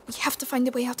 We have to find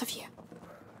a way out of here.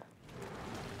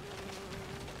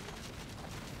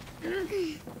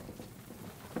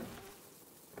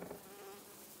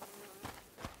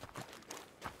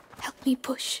 Help me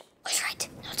push. All right,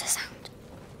 not a sound.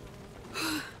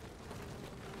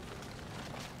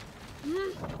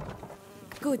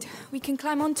 Good, we can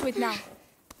climb onto it now.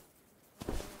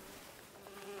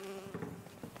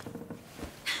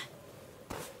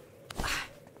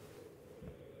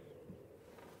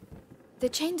 The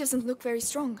chain doesn't look very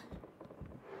strong.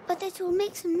 But it will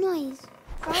make some noise,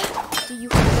 right? Do you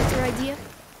have a better idea?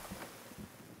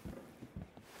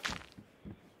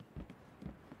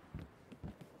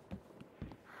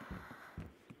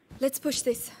 Let's push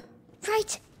this.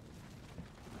 Right.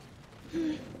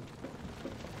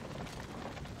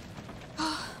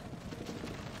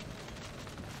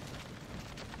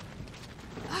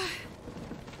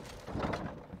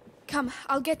 Come,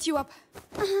 I'll get you up.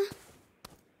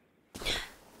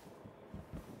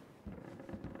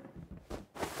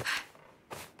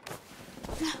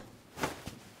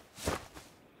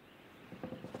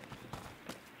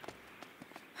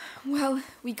 Well,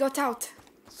 we got out.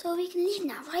 So we can leave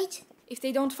now, right? If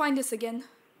they don't find us again.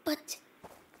 But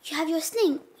you have your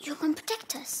sling. You can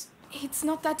protect us. It's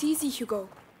not that easy, Hugo.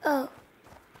 Oh.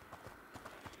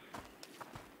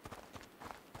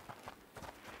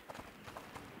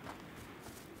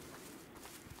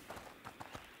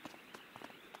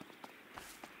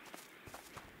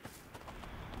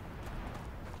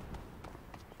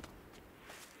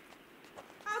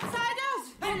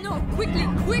 Outsiders! Oh no, quickly,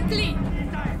 quickly!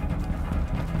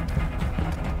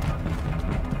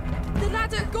 The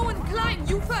ladder, go and climb,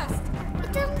 you first!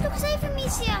 It doesn't look safe,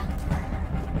 Amicia.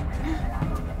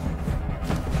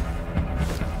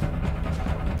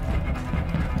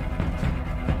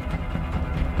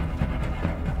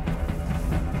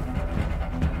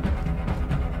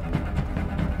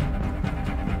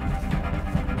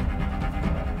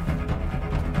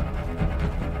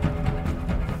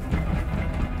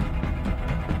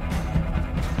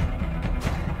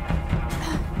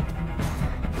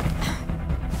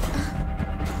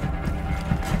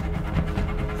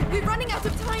 We're running out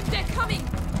of time, they're coming!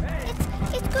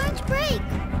 It's going to break.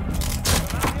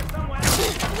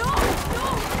 No, no!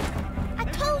 I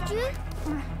told you.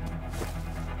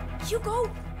 Hugo,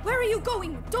 Where are you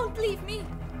going? Don't leave me!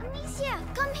 Amicia,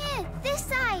 come here, this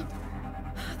side.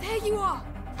 There you are.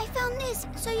 I found this,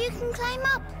 so you can climb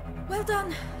up. Well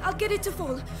done. I'll get it to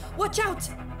fall. Watch out!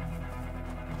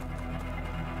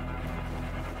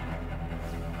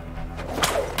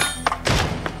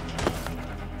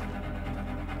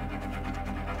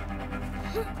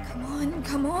 Come on,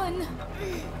 come on.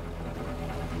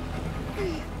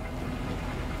 Here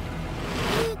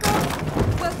you go.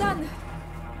 Well done.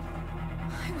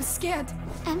 I was scared.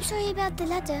 I'm sorry about the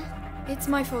ladder. It's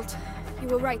my fault. You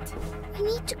were right. We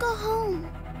need to go home.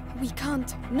 We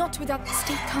can't. Not without...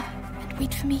 Stay calm and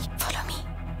wait for me. Follow me.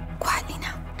 Quietly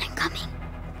now. I'm coming.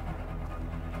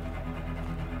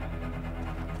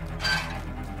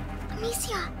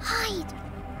 Amicia, hide.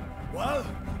 Well,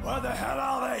 where the hell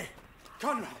are they?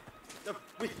 Conrad,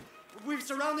 we've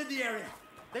surrounded the area.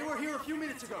 They were here a few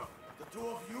minutes ago. The two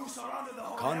of you surrounded the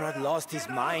whole Conrad area? lost his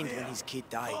mind when his kid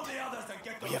died.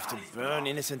 We have to burn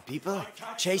innocent people?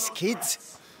 Chase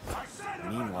kids?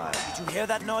 Meanwhile... Did you hear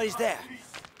that noise there?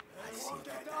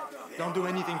 Don't do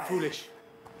anything foolish.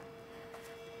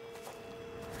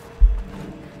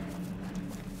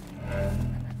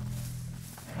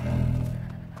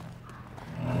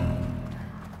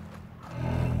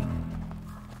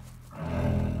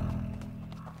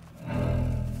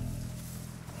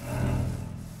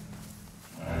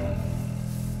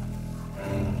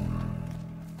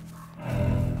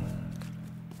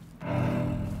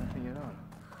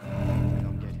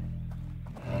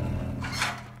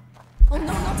 Oh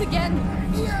no, not again!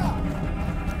 Here!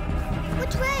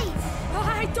 Which way? Oh,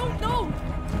 I don't know!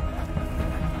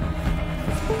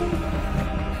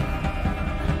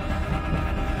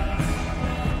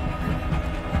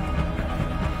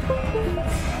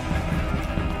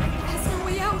 There's no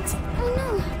way out! Oh no!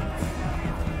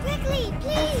 Quickly,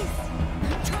 please!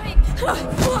 I'm trying!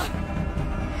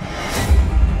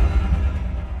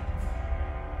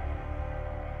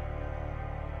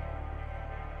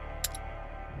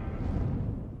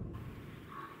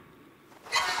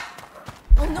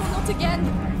 Oh no, not again!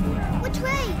 Which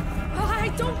way? Oh, I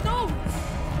don't know!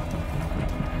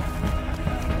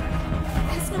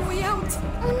 There's no way out!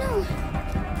 Oh no!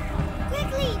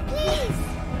 Quickly, please!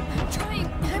 I'm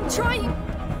trying!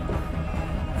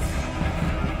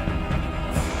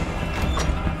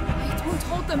 It won't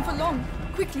hold them for long.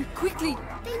 Quickly!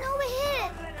 They know we're here!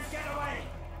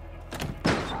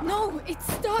 No, it's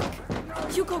stuck!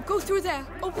 Hugo, go through there.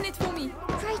 Open it for me.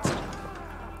 Right.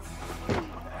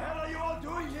 What are you all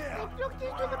doing here? I blocked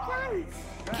into the plants.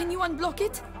 Can you unblock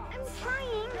it? I'm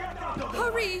trying.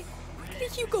 Hurry! Quickly,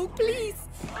 Hugo, please!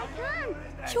 I can't.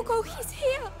 Hugo, he's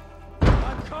here!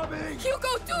 I'm coming!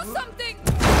 Hugo, do something!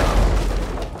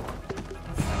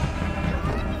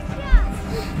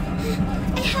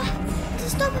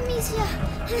 Stop, Amicia!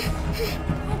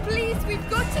 Oh, please, we've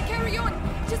got to carry on!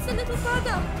 Just a little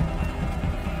further!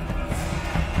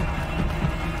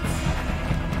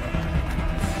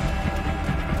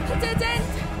 A dead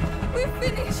end! We're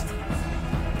finished!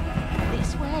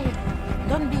 This way.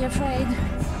 Don't be afraid.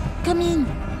 Come in.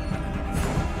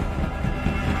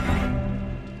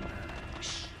 This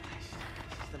is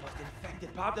the most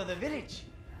infected part of the village.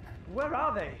 Where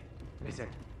are they? Listen,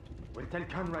 we'll tell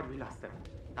Conrad we lost them.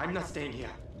 I'm not staying here.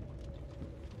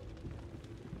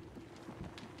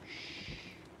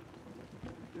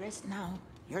 Rest now.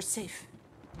 You're safe.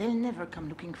 They'll never come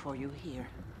looking for you here.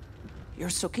 You're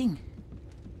soaking.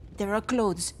 There are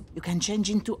clothes you can change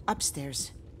into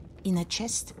upstairs. In a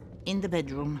chest in the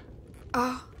bedroom.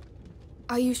 Ah,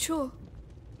 are you sure?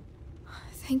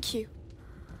 Thank you.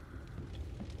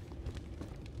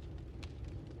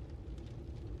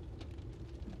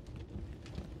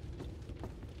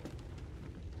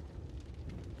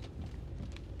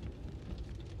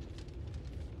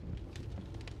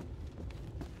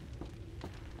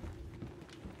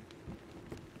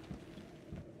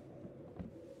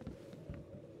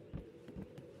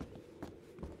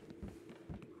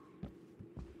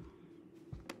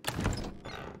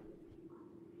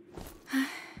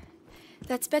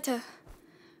 That's better.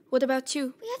 What about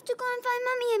you? We have to go and find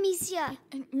Mummy, Amicia.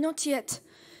 Not yet.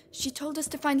 She told us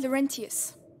to find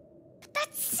Laurentius. But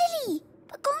that's silly.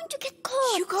 We're going to get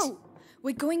caught. Hugo,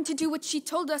 we're going to do what she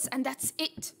told us and that's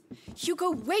it.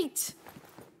 Hugo, wait.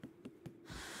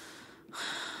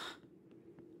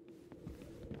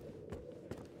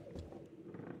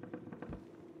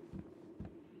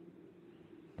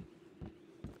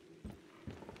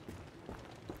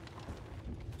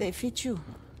 They fit you.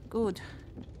 Good.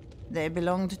 They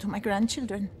belonged to my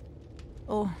grandchildren.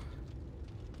 Oh,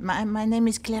 my name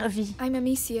is Clairvy. I'm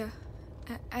Amicia,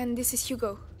 and this is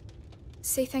Hugo.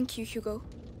 Say thank you, Hugo.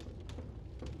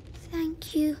 Thank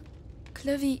Thank you.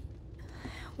 Clovey,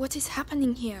 what is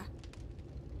happening here?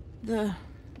 The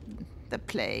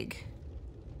plague.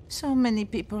 So many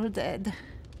people dead.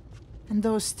 And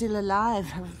those still alive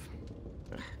have...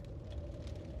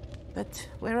 But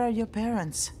where are your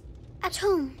parents? At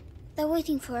home. They're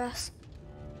waiting for us.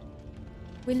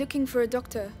 We're looking for a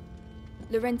doctor.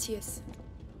 Laurentius.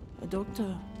 A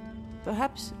doctor?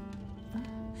 Perhaps...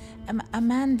 A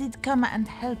man did come and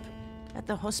help at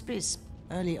the hospice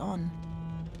early on.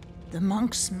 The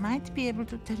monks might be able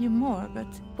to tell you more, but...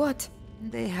 What?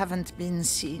 They haven't been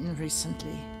seen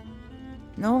recently.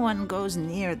 No one goes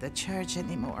near the church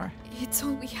anymore. It's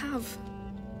all we have.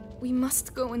 We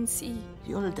must go and see.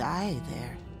 You'll die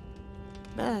there.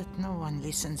 But no one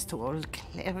listens to old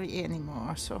Clary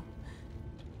anymore, so...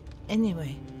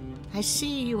 Anyway, I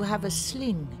see you have a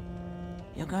sling.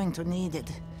 You're going to need it.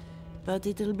 But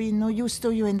it'll be no use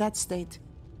to you in that state.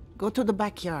 Go to the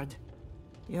backyard.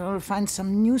 You'll find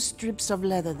some new strips of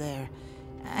leather there.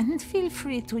 And feel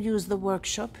free to use the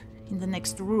workshop in the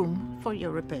next room for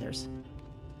your repairs.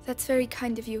 That's very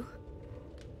kind of you.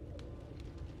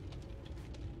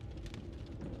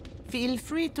 Feel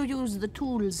free to use the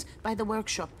tools by the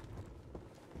workshop.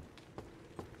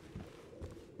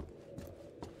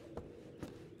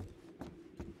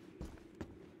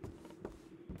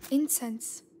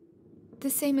 Incense. The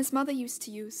same as Mother used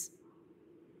to use.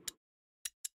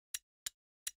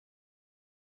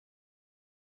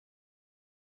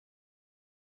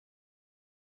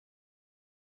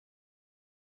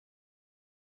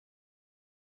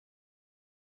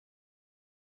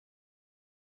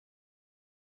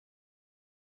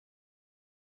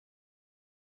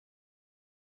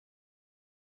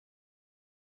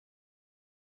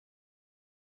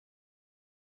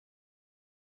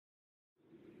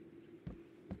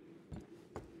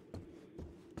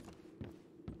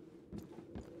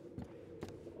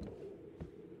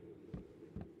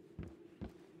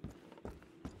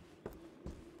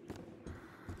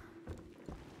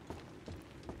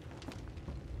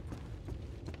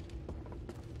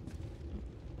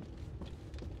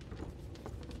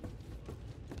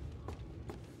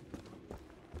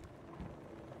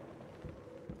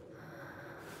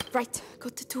 Right,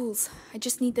 got the tools. I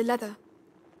just need the leather.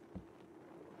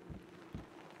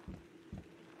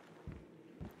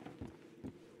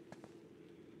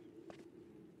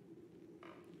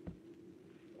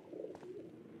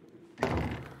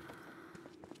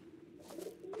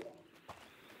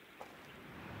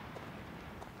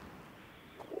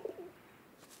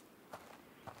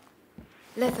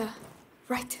 Leather.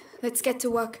 Right, let's get to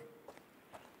work.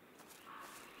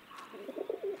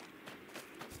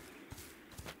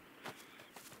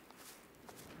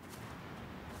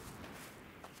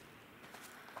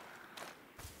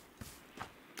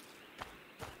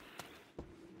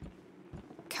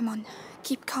 Come on,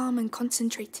 keep calm and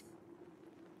concentrate.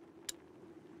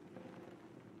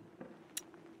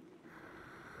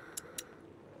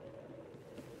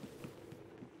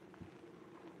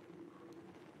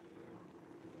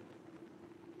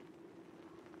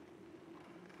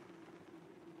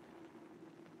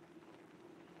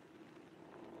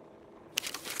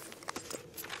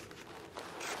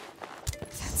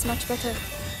 That's much better.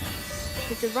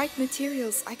 With the right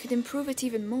materials, I could improve it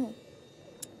even more.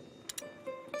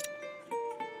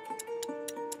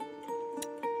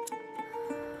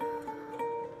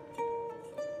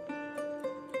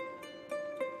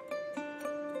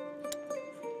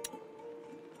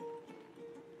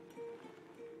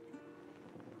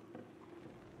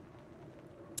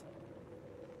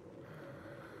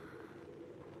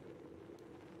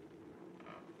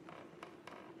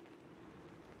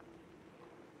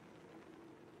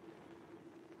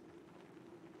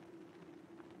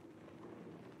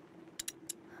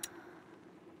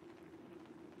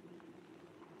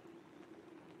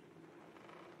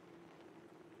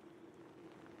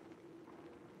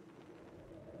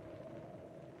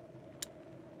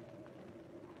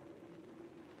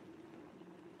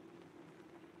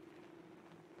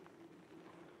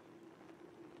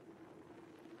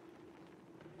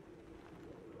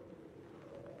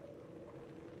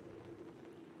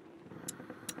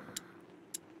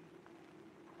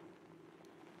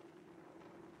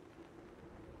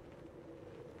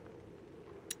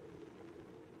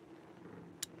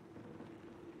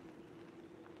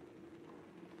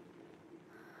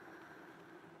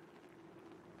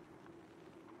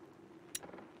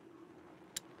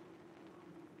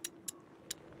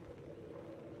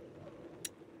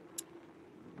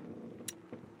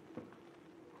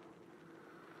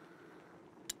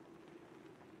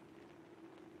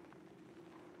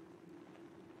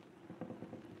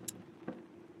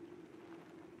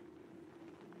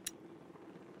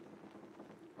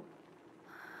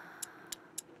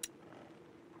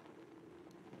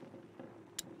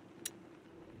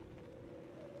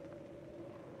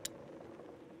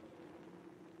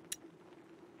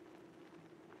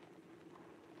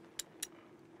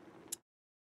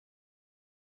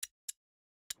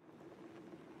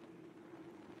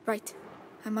 Right.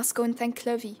 I must go and thank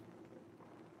Clovey.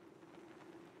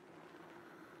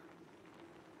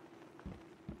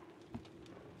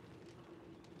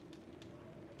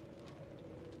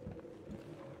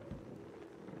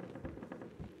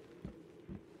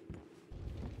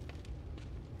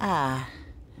 Ah,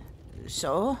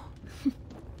 so?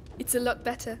 It's a lot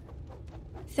better.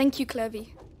 Thank you, Clovey.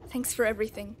 Thanks for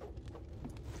everything.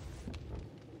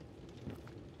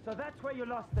 So that's where you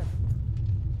lost them?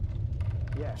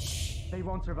 Yeah. Shh. They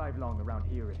won't survive long around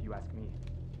here if you ask me.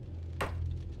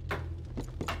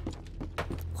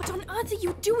 What on earth are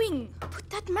you doing? Put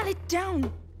that mallet down.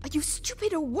 Are you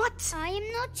stupid or what? I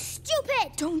am not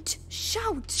stupid. Don't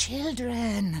shout.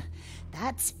 Children,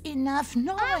 that's enough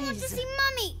noise. I want to see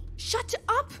Mummy. Shut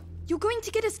up. You're going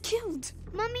to get us killed.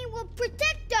 Mummy will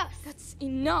protect us. That's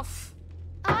enough.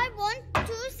 I want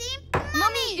to see Mummy.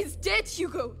 Mummy is dead,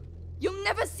 Hugo. You'll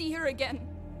never see her again.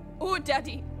 Or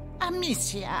Daddy.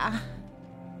 Amicia.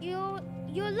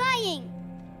 You're lying.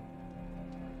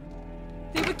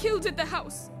 They were killed at the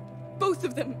house. Both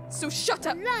of them. So shut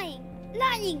up.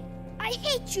 Lying. I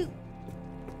hate you.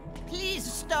 Please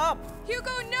stop.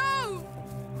 Hugo, no!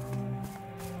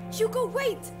 Hugo,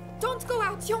 wait! Don't go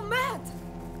out. You're mad.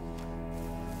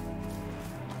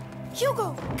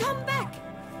 Hugo, come back.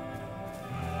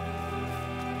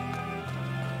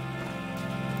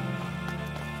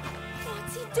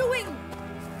 What's he doing?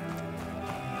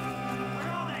 Where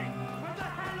are they? Where the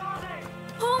hell are they?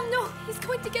 Oh no, he's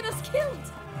going to get us killed.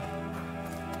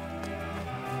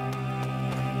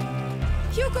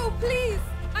 Hugo, please.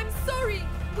 I'm sorry.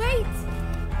 Wait.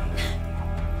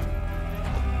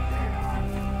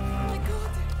 Oh my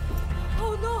God.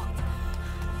 Oh no.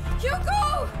 Hugo!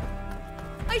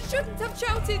 I shouldn't have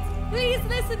shouted. Please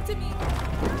listen to me.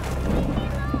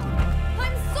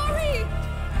 I'm sorry.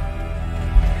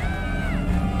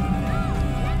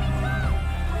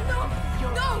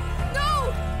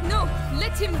 No,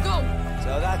 let him go.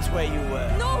 So that's where you were.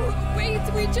 No, wait,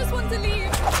 we just want to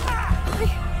leave.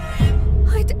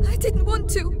 I didn't want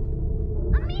to.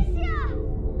 Amicia!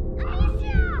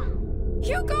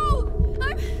 Hugo!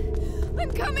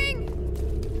 I'm coming.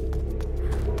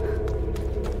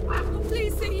 Oh,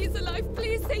 please say he's alive.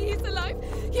 Please say he's alive.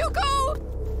 Hugo!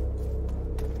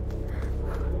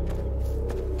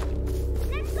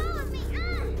 Let go of me.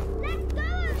 Let go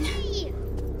of me.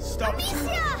 Stop.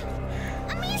 Amicia!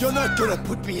 You're not gonna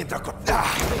put me in the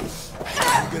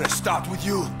I'm gonna start with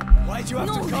you. Why'd you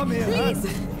have to come here? Please.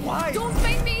 Huh? Why? Don't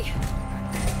make me.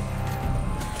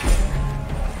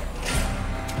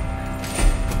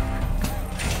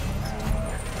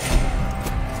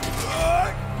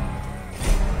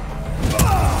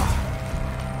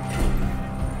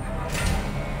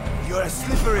 You're a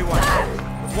slippery one.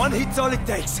 One hit's all it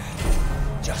takes.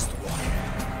 Just one.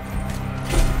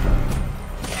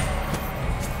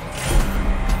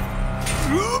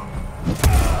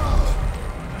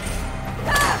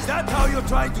 Is that how you're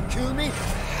trying to kill me?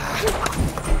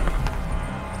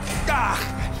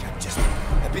 You're just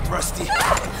a bit rusty.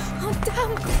 Oh,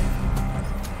 damn.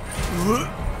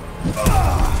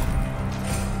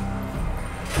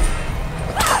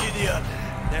 Idiot.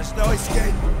 There's no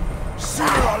escape.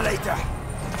 Sooner or later.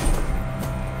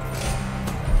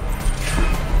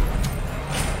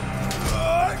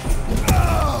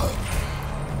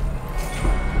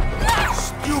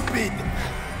 Stupid!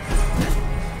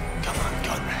 Come on,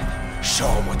 Conrad. Show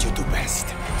him what you do best.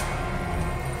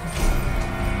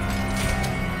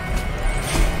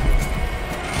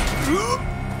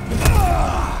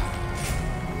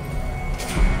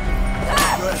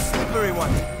 You're a slippery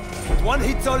one. One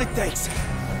hit's all it takes.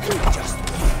 Just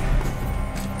one.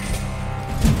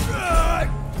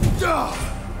 You're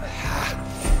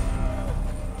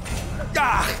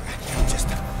just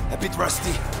a bit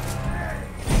rusty.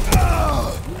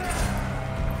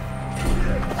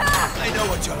 I know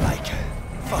what you're like.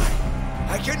 Fine.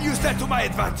 I can use that to my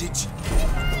advantage.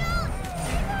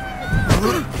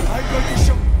 I'm going to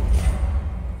show...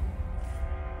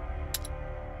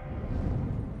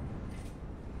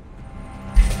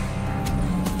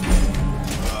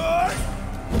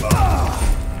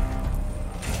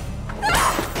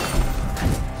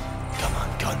 Come on,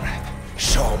 Conrad.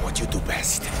 Show him what you do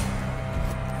best.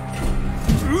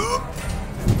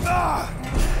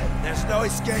 There's no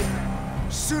escape.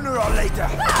 Sooner or later,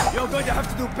 you're going to have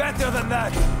to do better than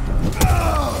that.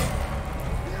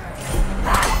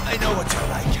 I know what you're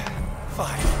like.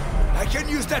 Fine. I can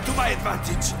use that to my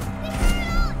advantage.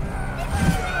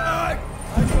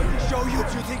 I'm going to show you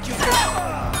if you think you can.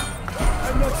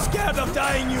 I'm not scared of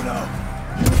dying, you know.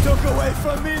 You took away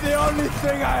from me the only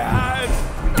thing I had.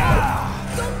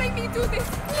 Don't make me do this,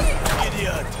 please.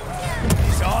 Idiot.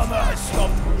 His armor has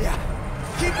stopped. Yeah.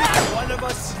 Keep it. One of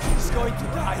us is going to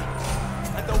die.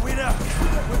 And the winner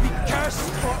will be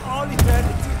cursed for all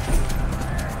eternity.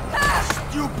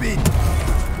 Stupid!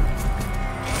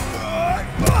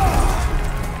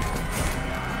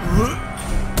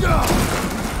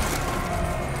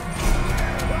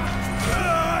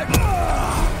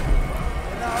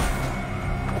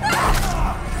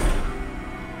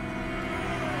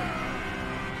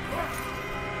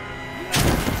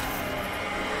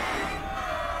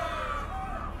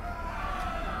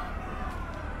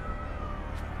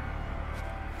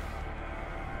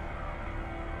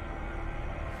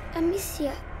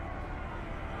 Amicia.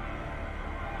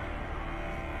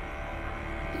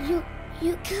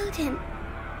 You killed him.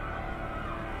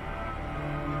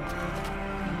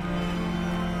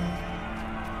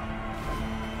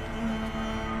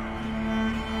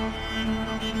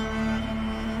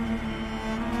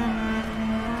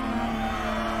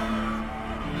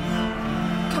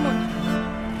 Come on.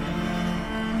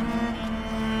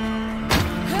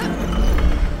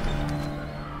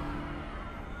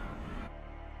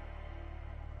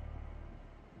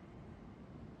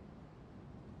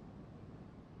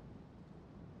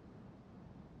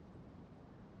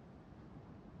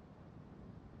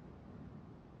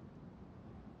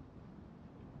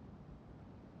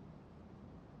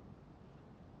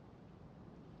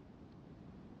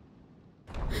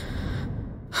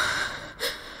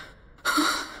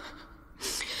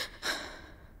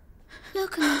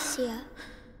 Look, Amicia.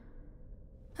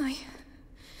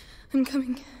 I'm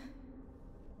coming.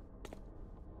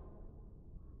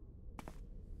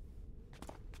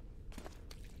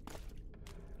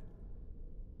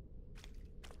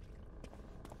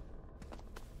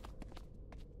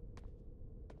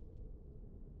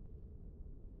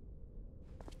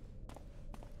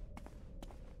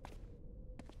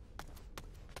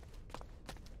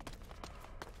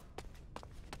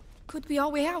 Could be our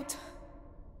way out.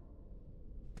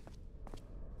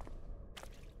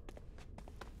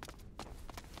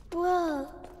 Whoa.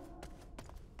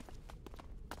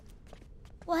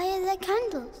 Why are there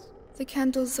candles? The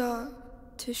candles are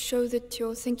to show that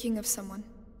you're thinking of someone.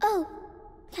 Oh,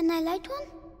 can I light one?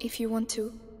 If you want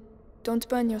to. Don't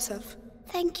burn yourself.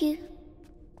 Thank you.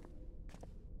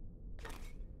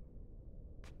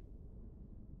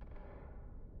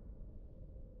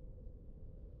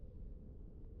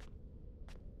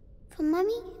 For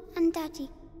Mummy and Daddy.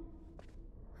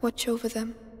 Watch over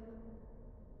them.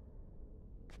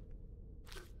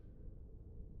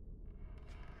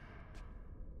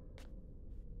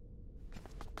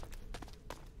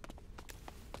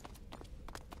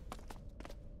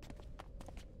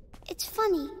 It's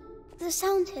funny, the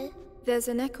sound here. There's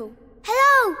an echo.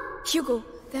 Hello! Hugo,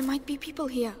 there might be people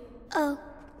here. Oh.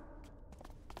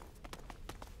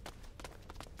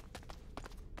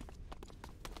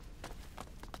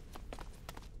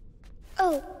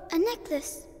 Oh, a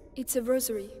necklace. It's a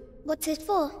rosary. What's it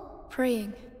for?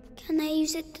 Praying. Can I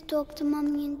use it to talk to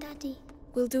Mommy and Daddy?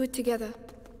 We'll do it together.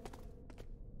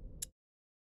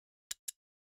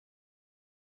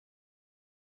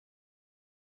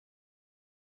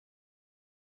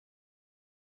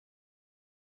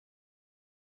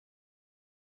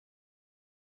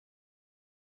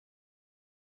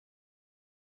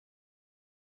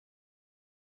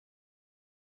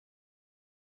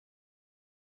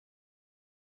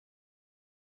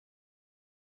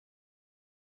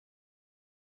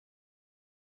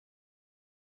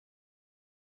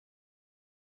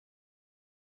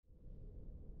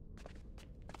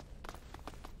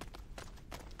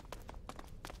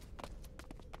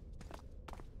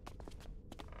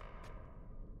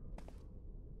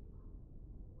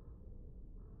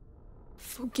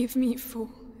 Forgive me for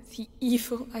the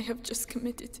evil I have just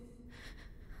committed.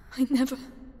 I never...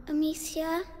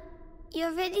 Amicia,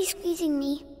 you're really squeezing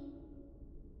me.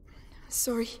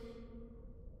 Sorry.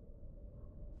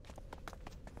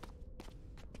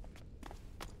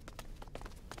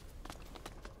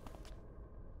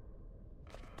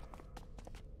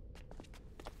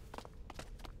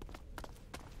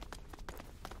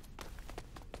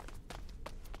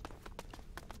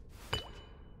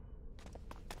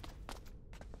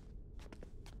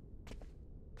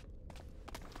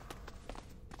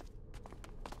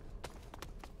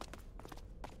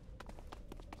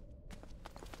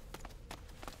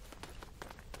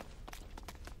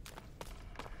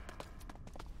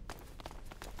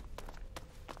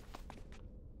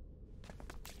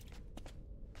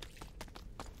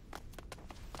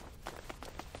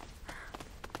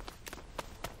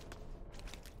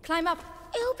 Climb up.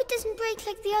 I hope it doesn't break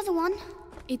like the other one.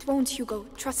 It won't, Hugo.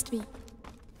 Trust me.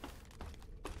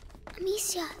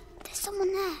 Amicia, there's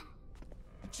someone there.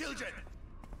 Children!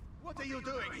 What are you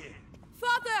doing here?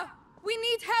 Father! We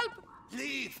need help!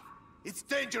 Leave! It's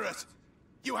dangerous!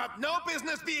 You have no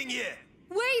business being here!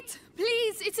 Wait!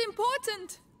 Please! It's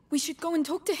important! We should go and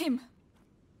talk to him.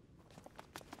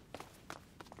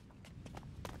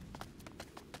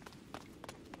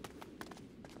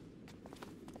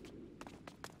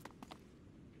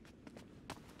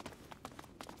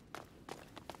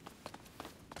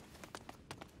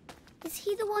 Is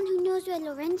he the one who knows where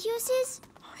Laurentius is?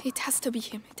 It has to be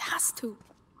him. It has to.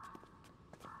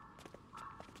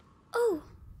 Oh,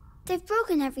 they've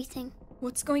broken everything.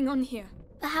 What's going on here?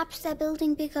 Perhaps they're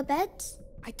building bigger beds?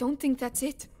 I don't think that's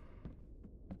it.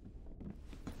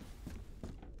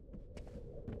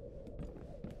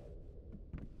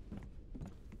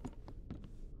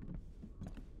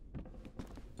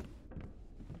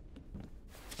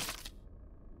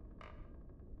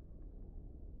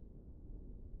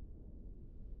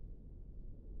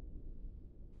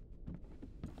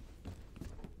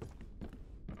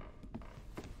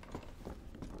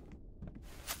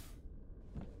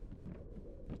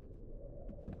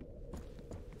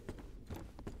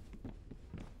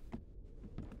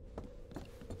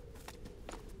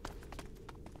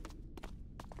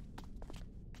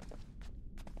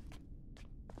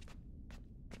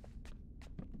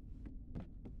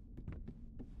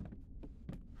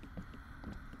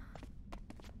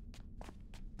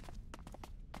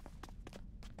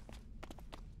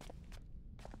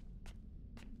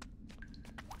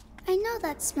 I know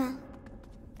that smell.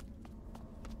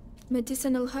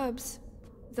 Medicinal herbs.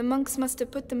 The monks must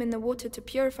have put them in the water to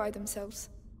purify themselves.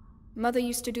 Mother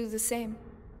used to do the same.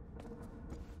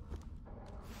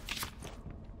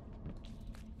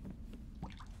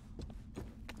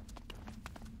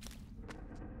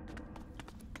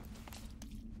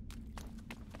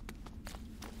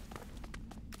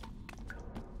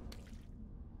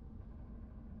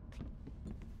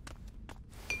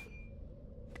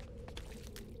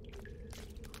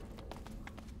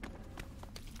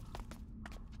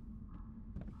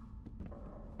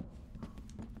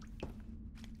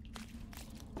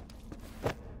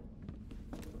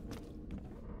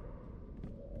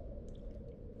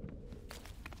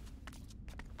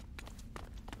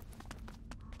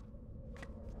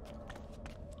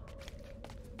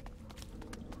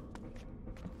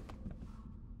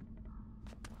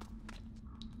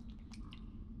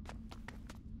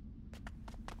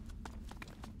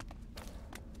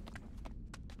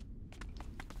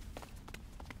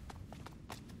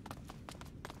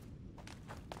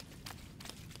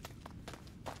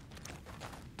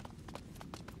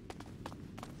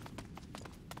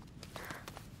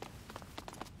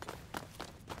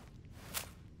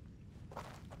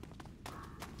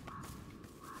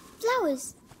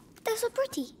 Flowers. They're so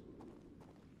pretty.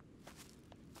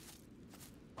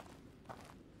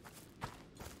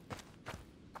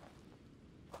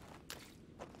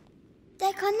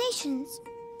 They're carnations.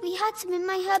 We had some in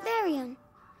my herbarium.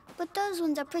 But those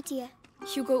ones are prettier.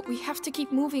 Hugo, we have to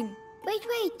keep moving. Wait,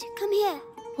 wait. Come here.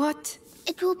 What?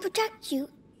 It will protect you.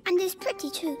 And is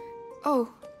pretty too.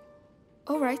 Oh.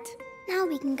 All right. Now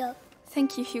we can go.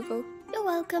 Thank you, Hugo. You're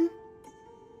welcome.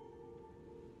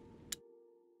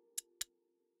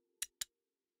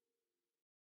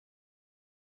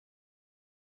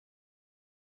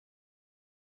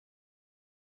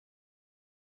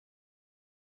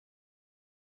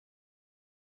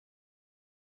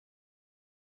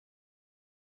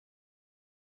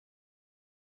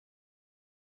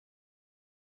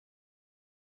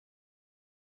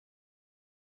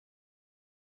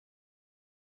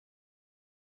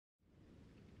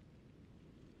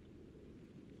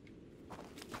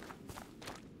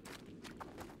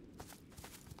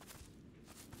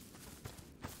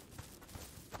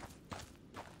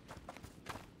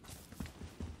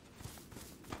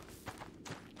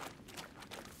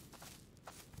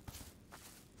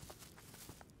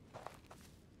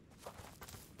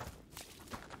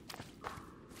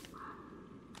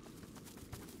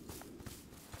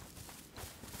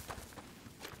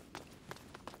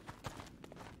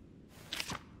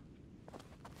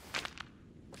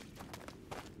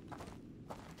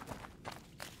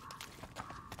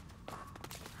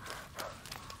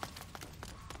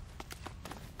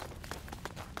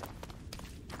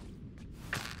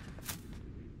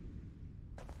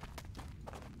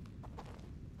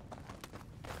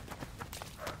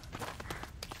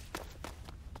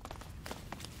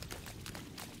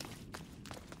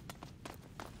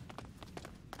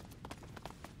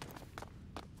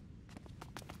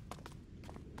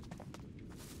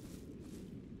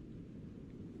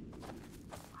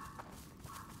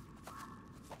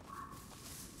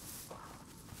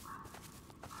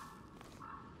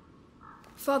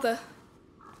 Father.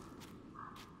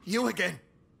 You again.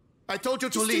 I told you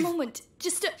to leave.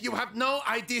 Just a moment. You have no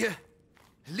idea.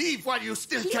 Leave while you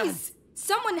still can. Please.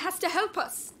 Someone has to help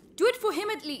us. Do it for him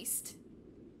at least.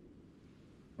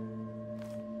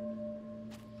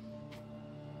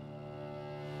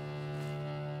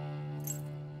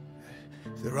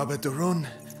 The Robert de Rune,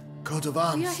 coat of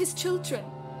arms. We are his children.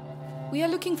 We are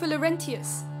looking for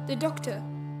Laurentius, the doctor.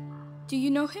 Do you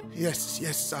know him?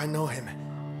 Yes, I know him.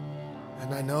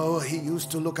 And I know he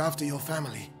used to look after your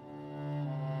family.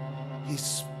 He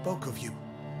spoke of you.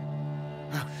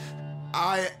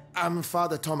 I am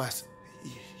Father Thomas.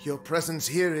 Your presence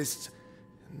here is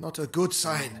not a good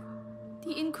sign.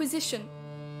 The Inquisition.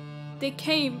 They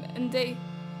came and they...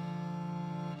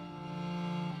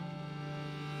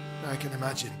 I can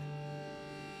imagine.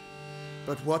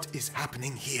 But what is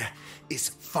happening here is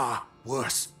far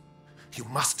worse. You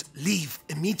must leave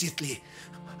immediately,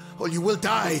 or you will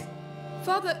die.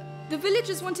 Father, the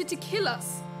villagers wanted to kill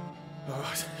us.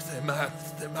 Oh, they're mad.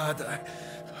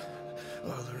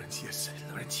 Oh, Laurentius.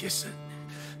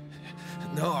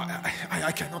 No,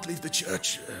 I cannot leave the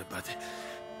church, but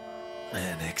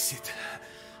an exit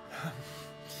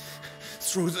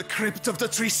through the crypt of the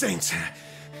Three Saints.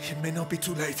 It may not be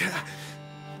too late.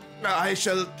 I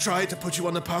shall try to put you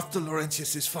on the path to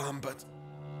Laurentius's farm, but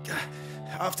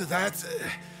after that,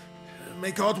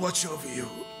 may God watch over you.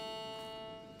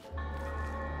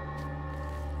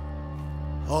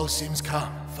 All seems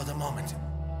calm for the moment.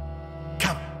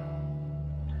 Come.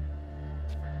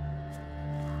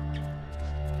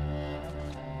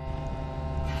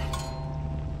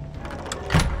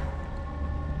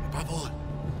 Above all,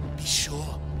 be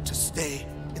sure to stay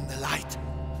in the light.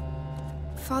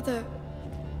 Father,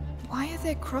 why are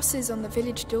there crosses on the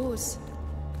village doors?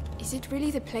 Is it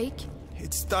really the plague?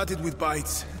 It started with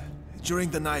bites during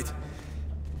the night.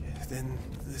 Then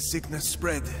the sickness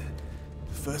spread.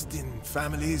 First in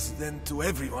families, then to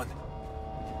everyone.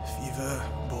 Fever,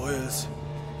 boils.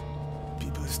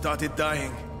 People started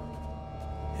dying.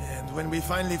 And when we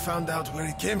finally found out where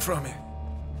it came from, it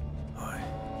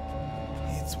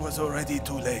was already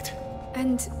too late.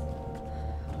 And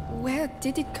where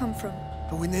did it come from?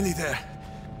 We're nearly there.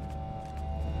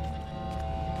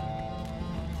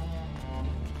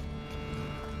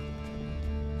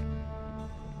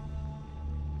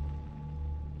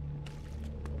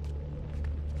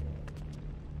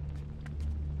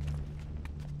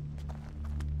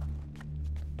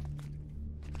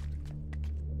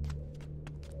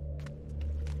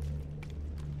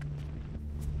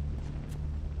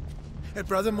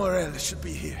 Brother Morel should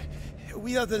be here.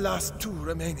 We are the last two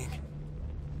remaining.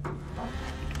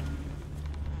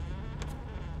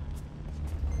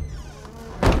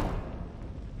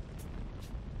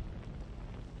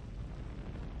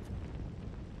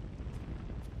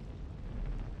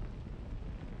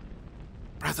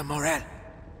 Brother Morel.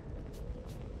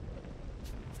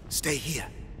 Stay here.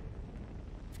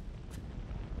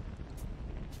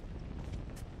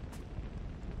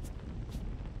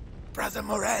 Brother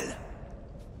Morel.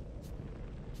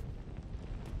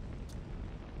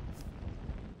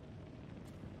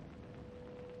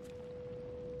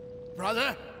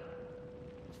 Brother?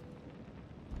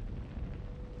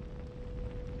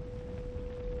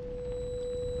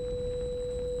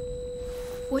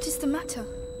 What is the matter?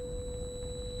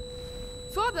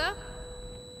 Father?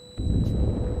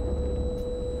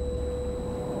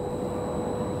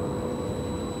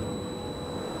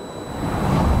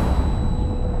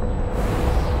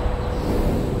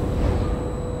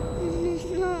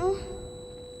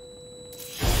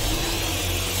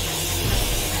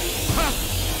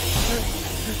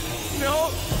 No.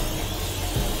 No!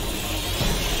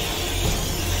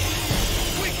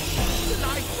 Quick! The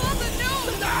light! Father, no!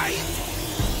 The light!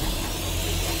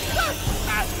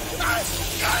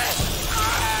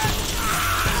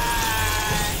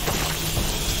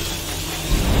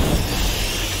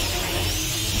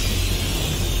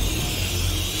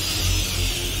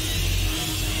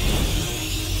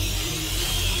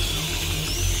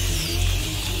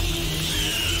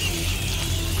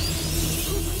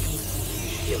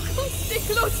 You can't stay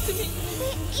close to me.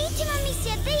 They ate him,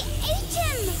 Amicia! They ate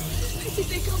him! Where did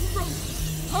they come from?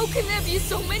 How can there be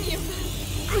so many of them?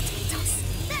 Protect us.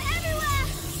 They're everywhere!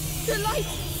 The light!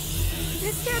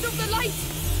 They're scared of the light!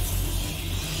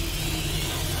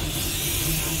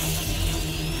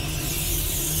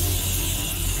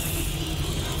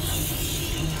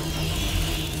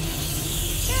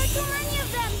 There are too many of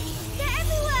them! They're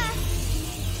everywhere!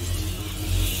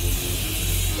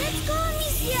 Let's go,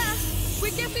 Amicia!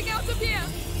 We're getting out of here!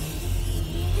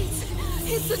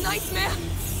 It's a nightmare!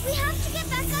 We have to get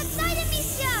back outside,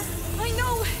 Amicia! I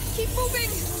know! Keep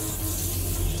moving!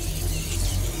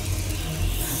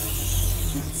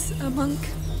 It's a monk.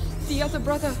 The other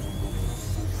brother.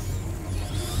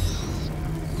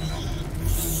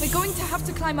 We're going to have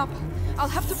to climb up. I'll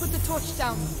have to put the torch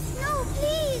down. No,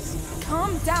 please!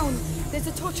 Calm down. There's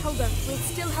a torch holder. We'll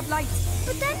still have light.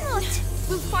 But then what?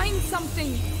 We'll find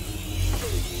something.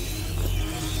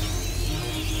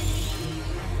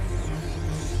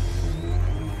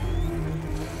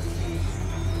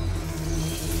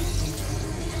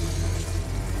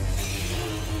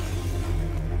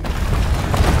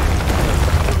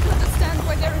 I don't understand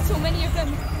why there are so many of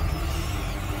them.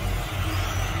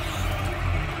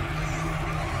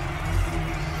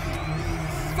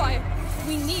 Fire.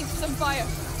 We need some fire.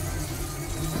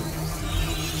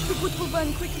 The wood will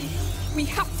burn quickly. We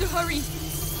have to hurry.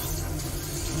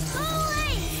 Go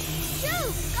away!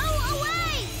 Shoo! Go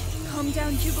away! Calm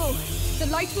down, Hugo. The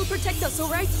light will protect us, all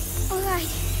right? All right.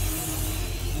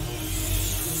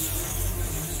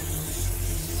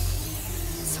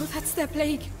 So that's their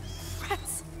plague.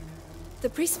 Rats. The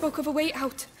priest spoke of a way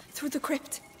out, through the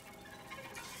crypt.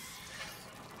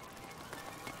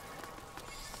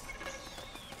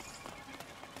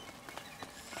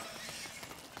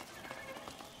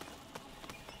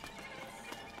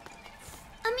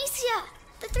 Amicia!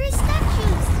 The 3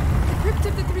 statues! The crypt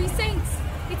of the 3 saints!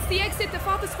 It's the exit the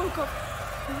father spoke of.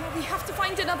 Oh, we have to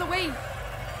find another way.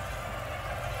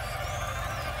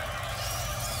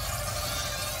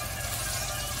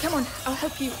 Come on, I'll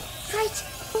help you. Right.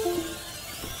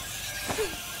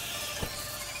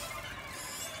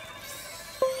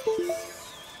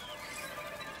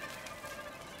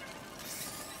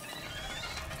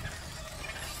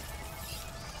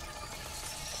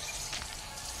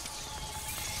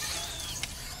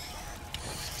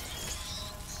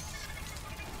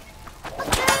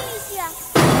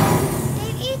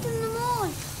 They've eaten them all.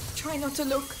 Try not to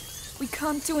look. We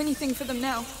can't do anything for them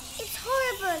now. It's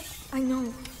horrible. I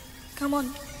know. Come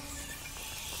on.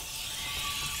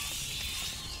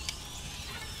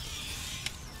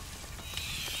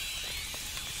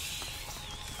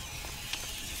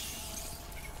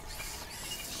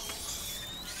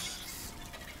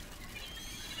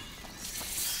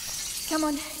 Come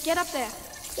on, get up there.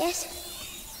 Yes.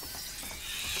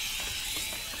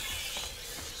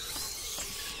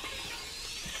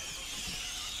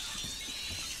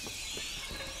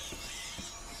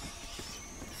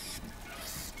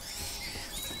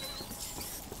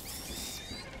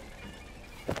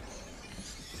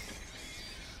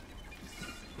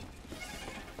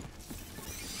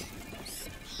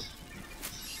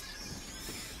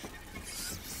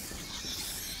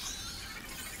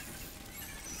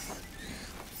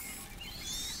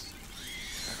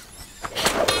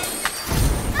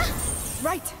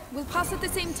 Right, we'll pass at the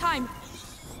same time.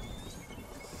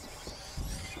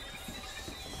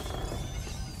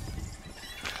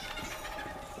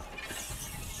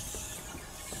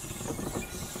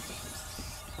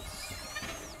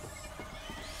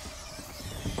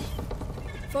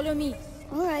 Follow me.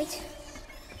 All right.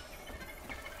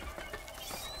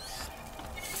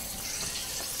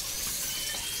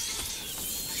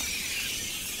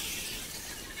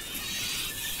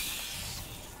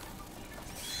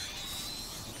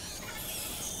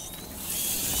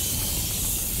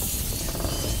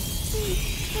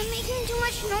 They're making too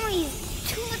much noise.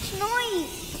 Too much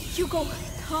noise. Hugo,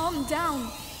 calm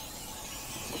down.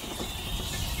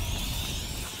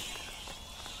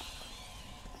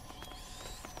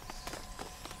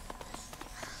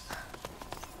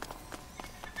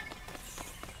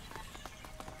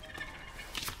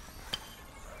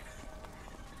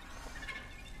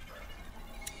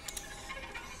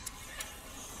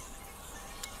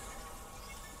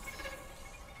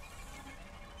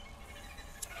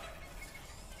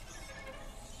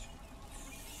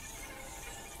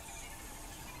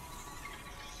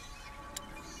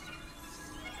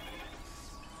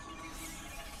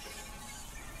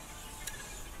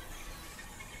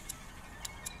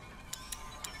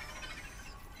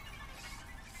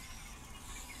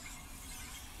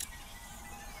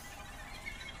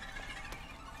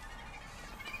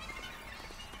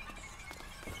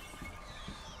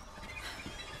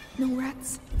 No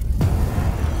rats.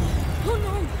 Oh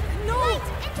no! No! Light!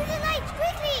 Into the light!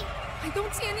 Quickly! I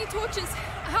don't see any torches.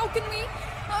 How can we...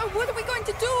 what are we going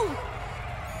to do?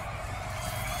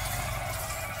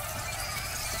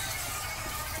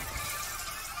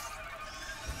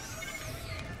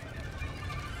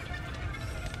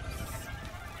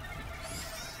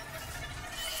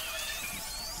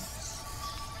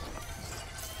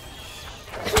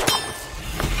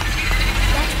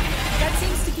 That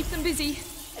seems to keep them busy.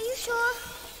 sure?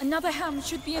 Another ham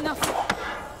should be enough. Come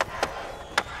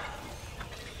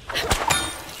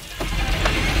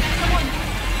on.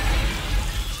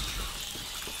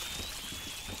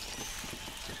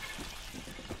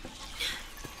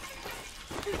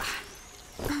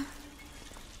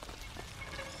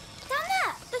 Down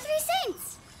there! The Three Saints!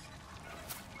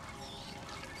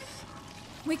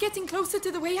 We're getting closer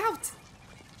to the way out.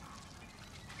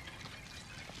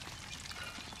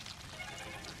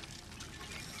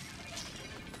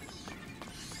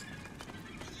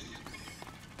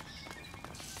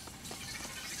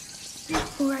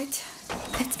 All right,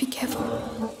 let's be careful.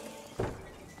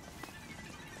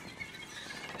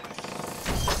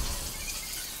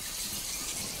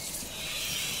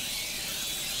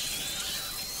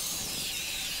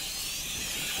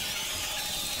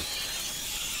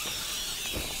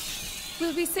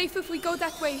 We'll be safe if we go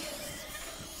that way.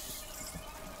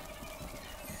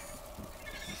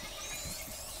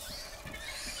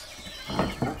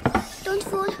 Don't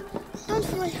fall. Don't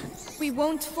fall. We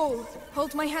won't fall.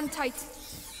 Hold my hand tight.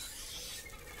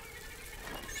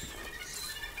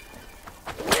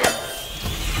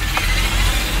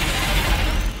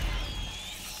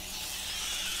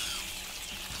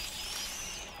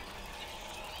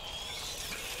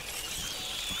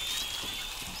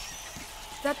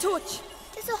 That torch.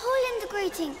 There's a hole in the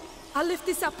grating. I'll lift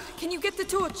this up. Can you get the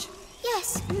torch?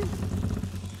 Yes.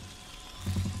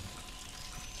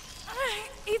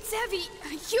 It's heavy.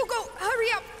 Hugo, hurry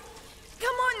up.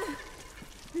 Come on.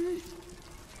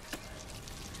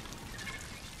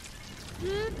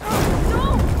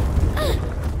 No!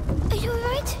 Are you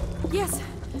alright? Yes.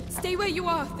 Stay where you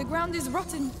are. The ground is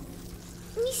rotten.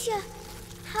 Misha,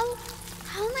 how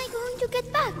am I going to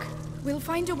get back? We'll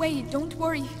find a way. Don't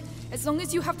worry. As long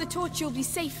as you have the torch, you'll be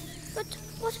safe. But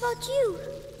what about you?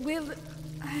 We'll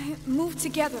move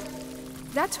together.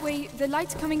 That way, the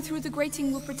light coming through the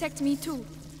grating will protect me too.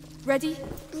 Ready?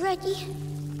 Ready.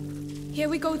 Here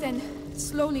we go then.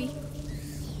 Slowly.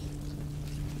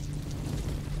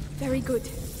 Very good.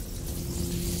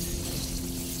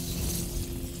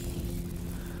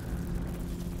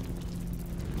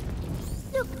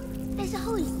 Look, there's a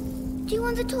hole. Do you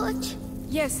want the torch?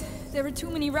 Yes, there are too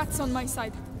many rats on my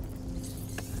side.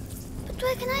 But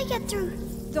where can I get through?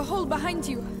 The hole behind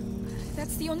you.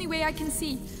 That's the only way I can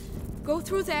see. Go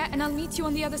through there and I'll meet you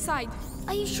on the other side.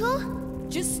 Are you sure?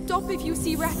 Just stop if you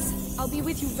see rats. I'll be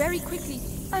with you very quickly.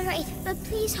 All right, but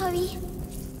please hurry.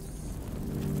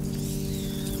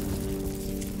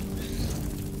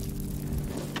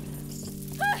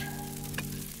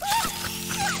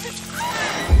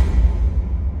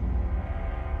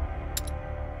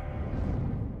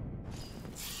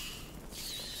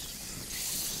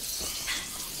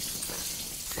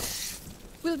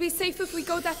 We'll be safe if we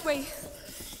go that way.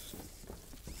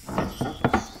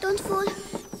 Don't fall.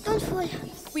 Don't fall.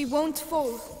 We won't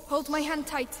fall. Hold my hand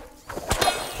tight.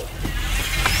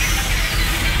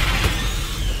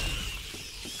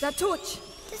 That torch.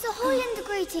 There's a hole in the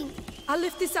grating. I'll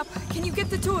lift this up. Can you get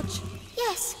the torch?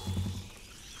 Yes.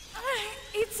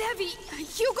 It's heavy.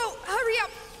 Hugo, hurry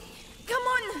up. Come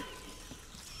on.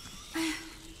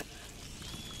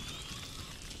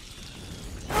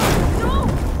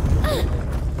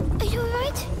 Are you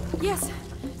alright? Yes.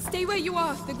 Stay where you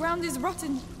are. The ground is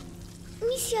rotten.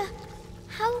 Misha,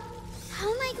 how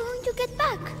am I going to get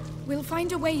back? We'll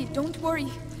find a way. Don't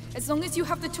worry. As long as you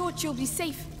have the torch, you'll be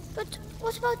safe. But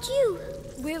what about you?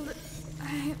 We'll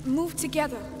move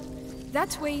together.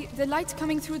 That way, the light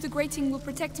coming through the grating will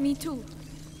protect me too.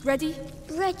 Ready?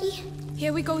 Ready.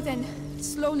 Here we go then.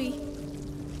 Slowly.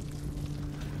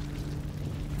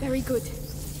 Very good.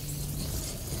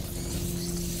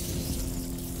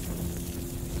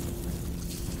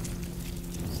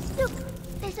 Look,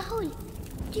 there's a hole.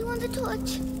 Do you want the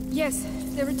torch? Yes,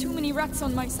 there are too many rats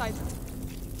on my side.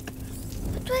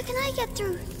 But where can I get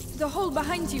through? The hole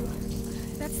behind you.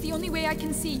 That's the only way I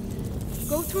can see.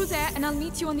 Go through there and I'll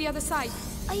meet you on the other side.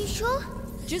 Are you sure?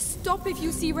 Just stop if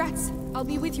you see rats. I'll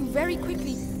be with you very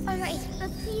quickly. All right,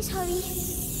 but please hurry.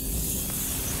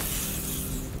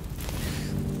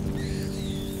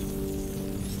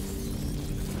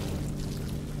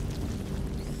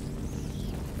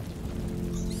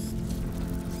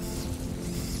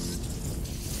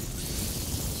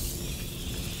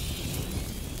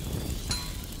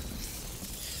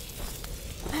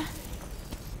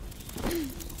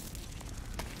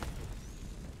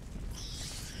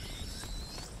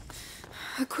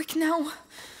 Quick now.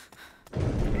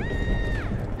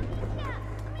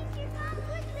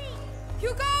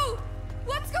 Hugo!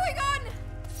 What's going on?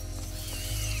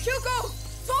 Hugo!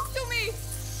 Talk to me!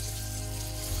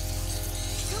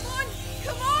 Come on!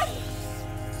 Come on!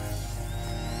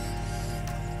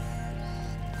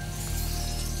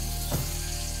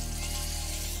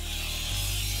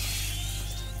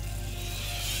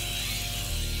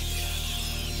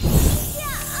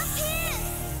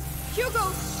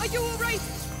 Hugo, are you all right?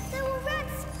 There were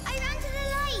rats. I ran to the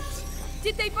light.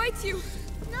 Did they bite you?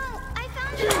 No, I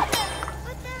found a ladder,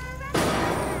 but there are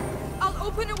rats. I'll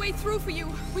open a way through for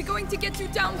you. We're going to get you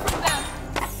down from there.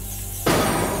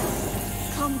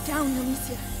 Calm down,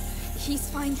 Amicia. He's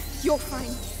fine. You're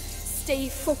fine. Stay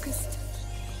focused.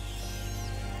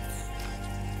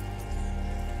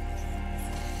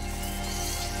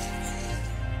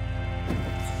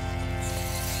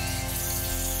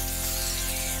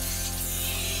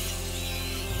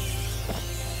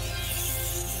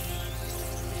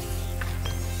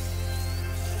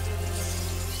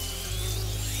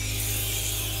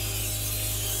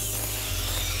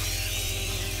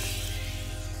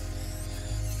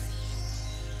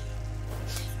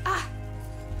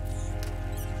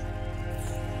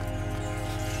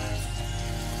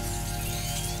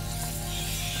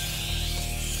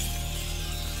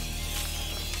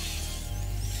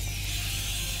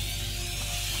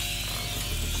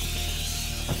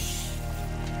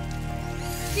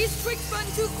 These twigs burn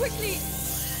too quickly.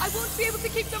 I won't be able to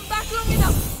keep them back long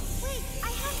enough. Wait, I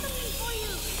have something for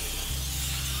you.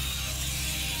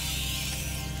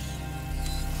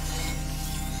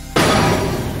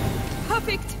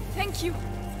 Perfect. Thank you.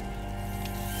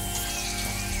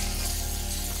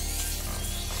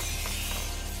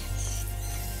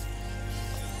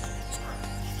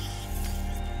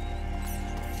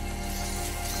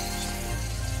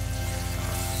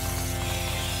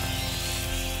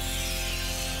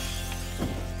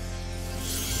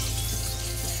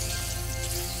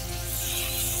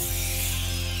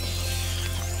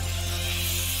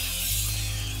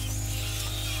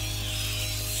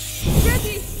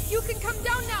 You can come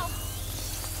down now.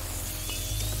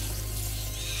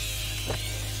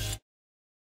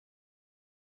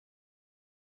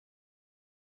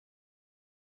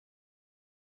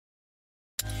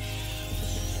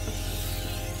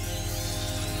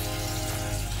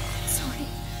 Sorry,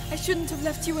 I shouldn't have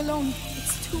left you alone.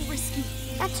 It's too risky.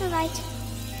 That's all right.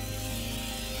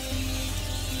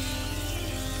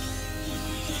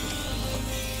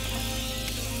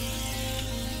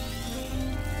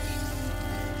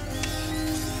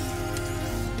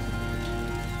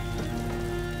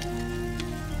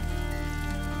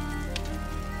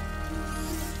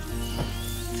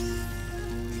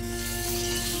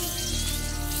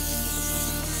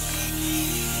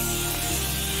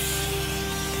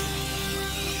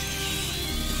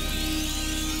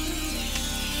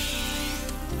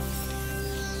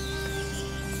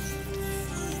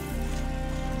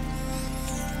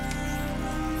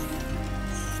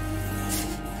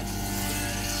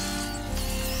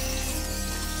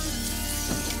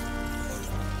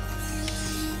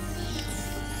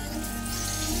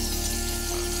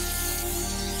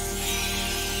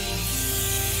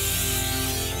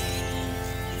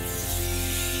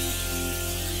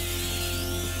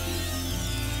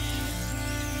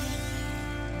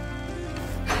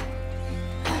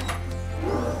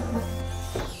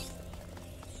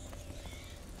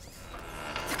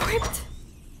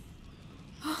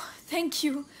 Thank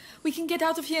you. We can get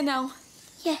out of here now.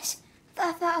 Yes,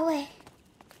 far, far away.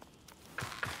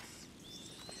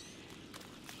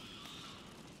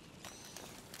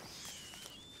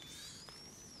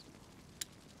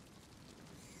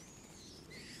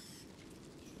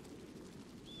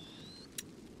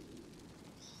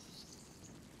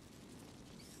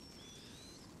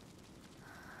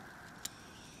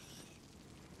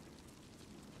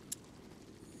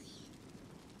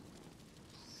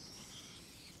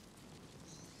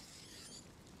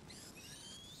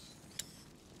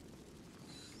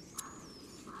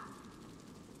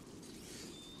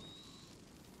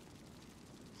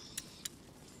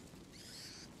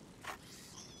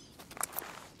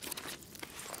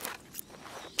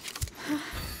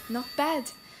 Not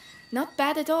bad. Not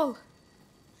bad at all.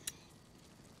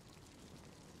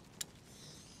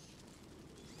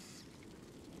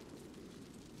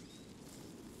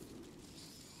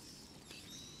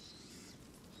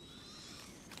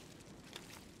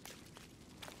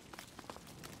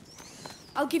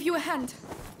 I'll give you a hand.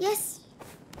 Yes.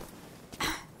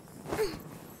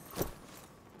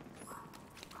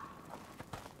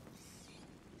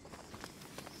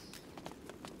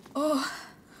 Oh,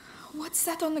 what's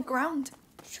that on the ground?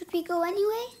 Should we go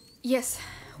anyway? Yes,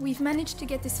 we've managed to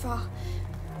get this far.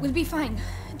 We'll be fine.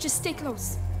 Just stay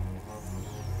close.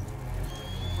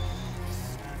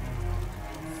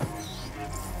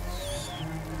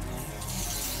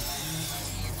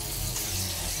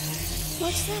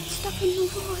 What's that stuck in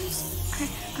the walls?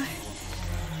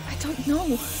 I don't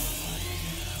know.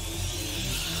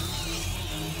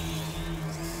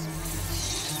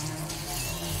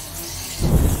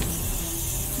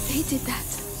 They did that.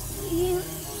 You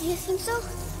think so?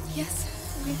 Yes,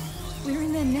 we're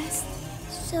in their nest.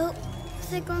 So,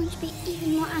 they're going to be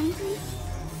even more angry?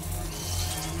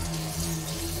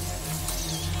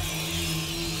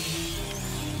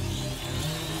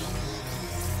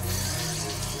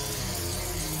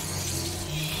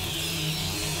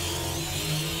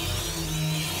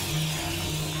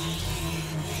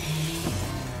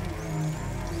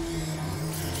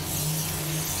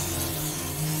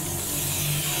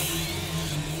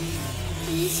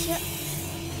 Alicia,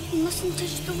 you mustn't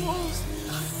touch the walls.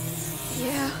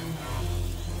 Yeah.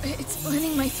 It's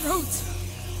burning my throat.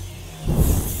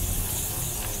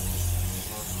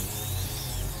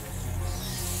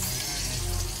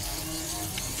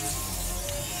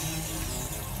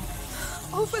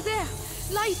 Over there!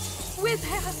 Light! We're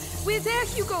there,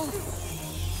 Hugo!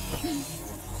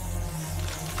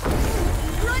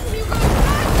 Run, Hugo!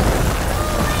 Run!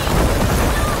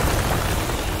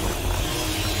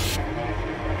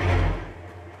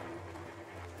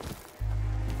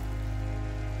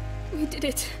 We did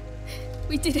it.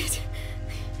 We did it.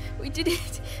 We did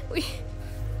it.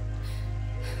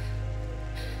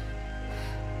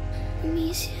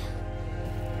 Amicia,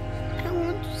 I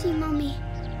want to see Mommy.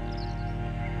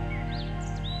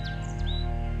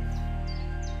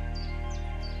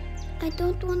 I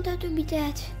don't want her to be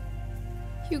dead.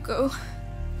 Hugo.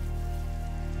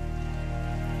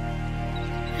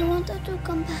 I want her to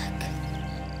come back.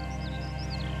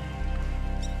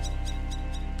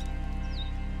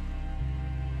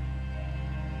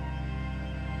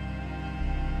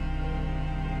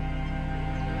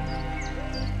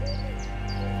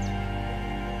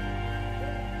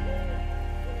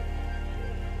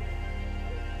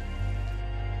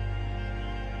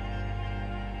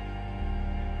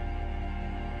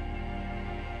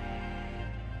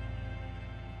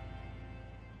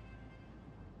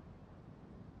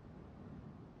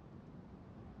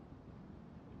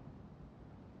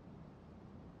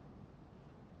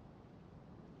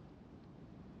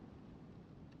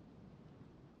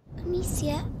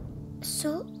 Amicia,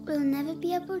 so we'll never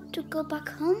be able to go back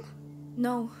home?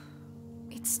 No,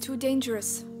 it's too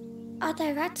dangerous. Are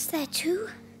there rats there too?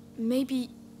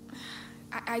 Maybe...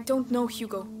 I don't know,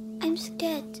 Hugo. I'm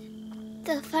scared.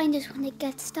 They'll find us when it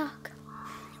gets dark.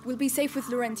 We'll be safe with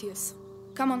Laurentius.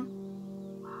 Come on.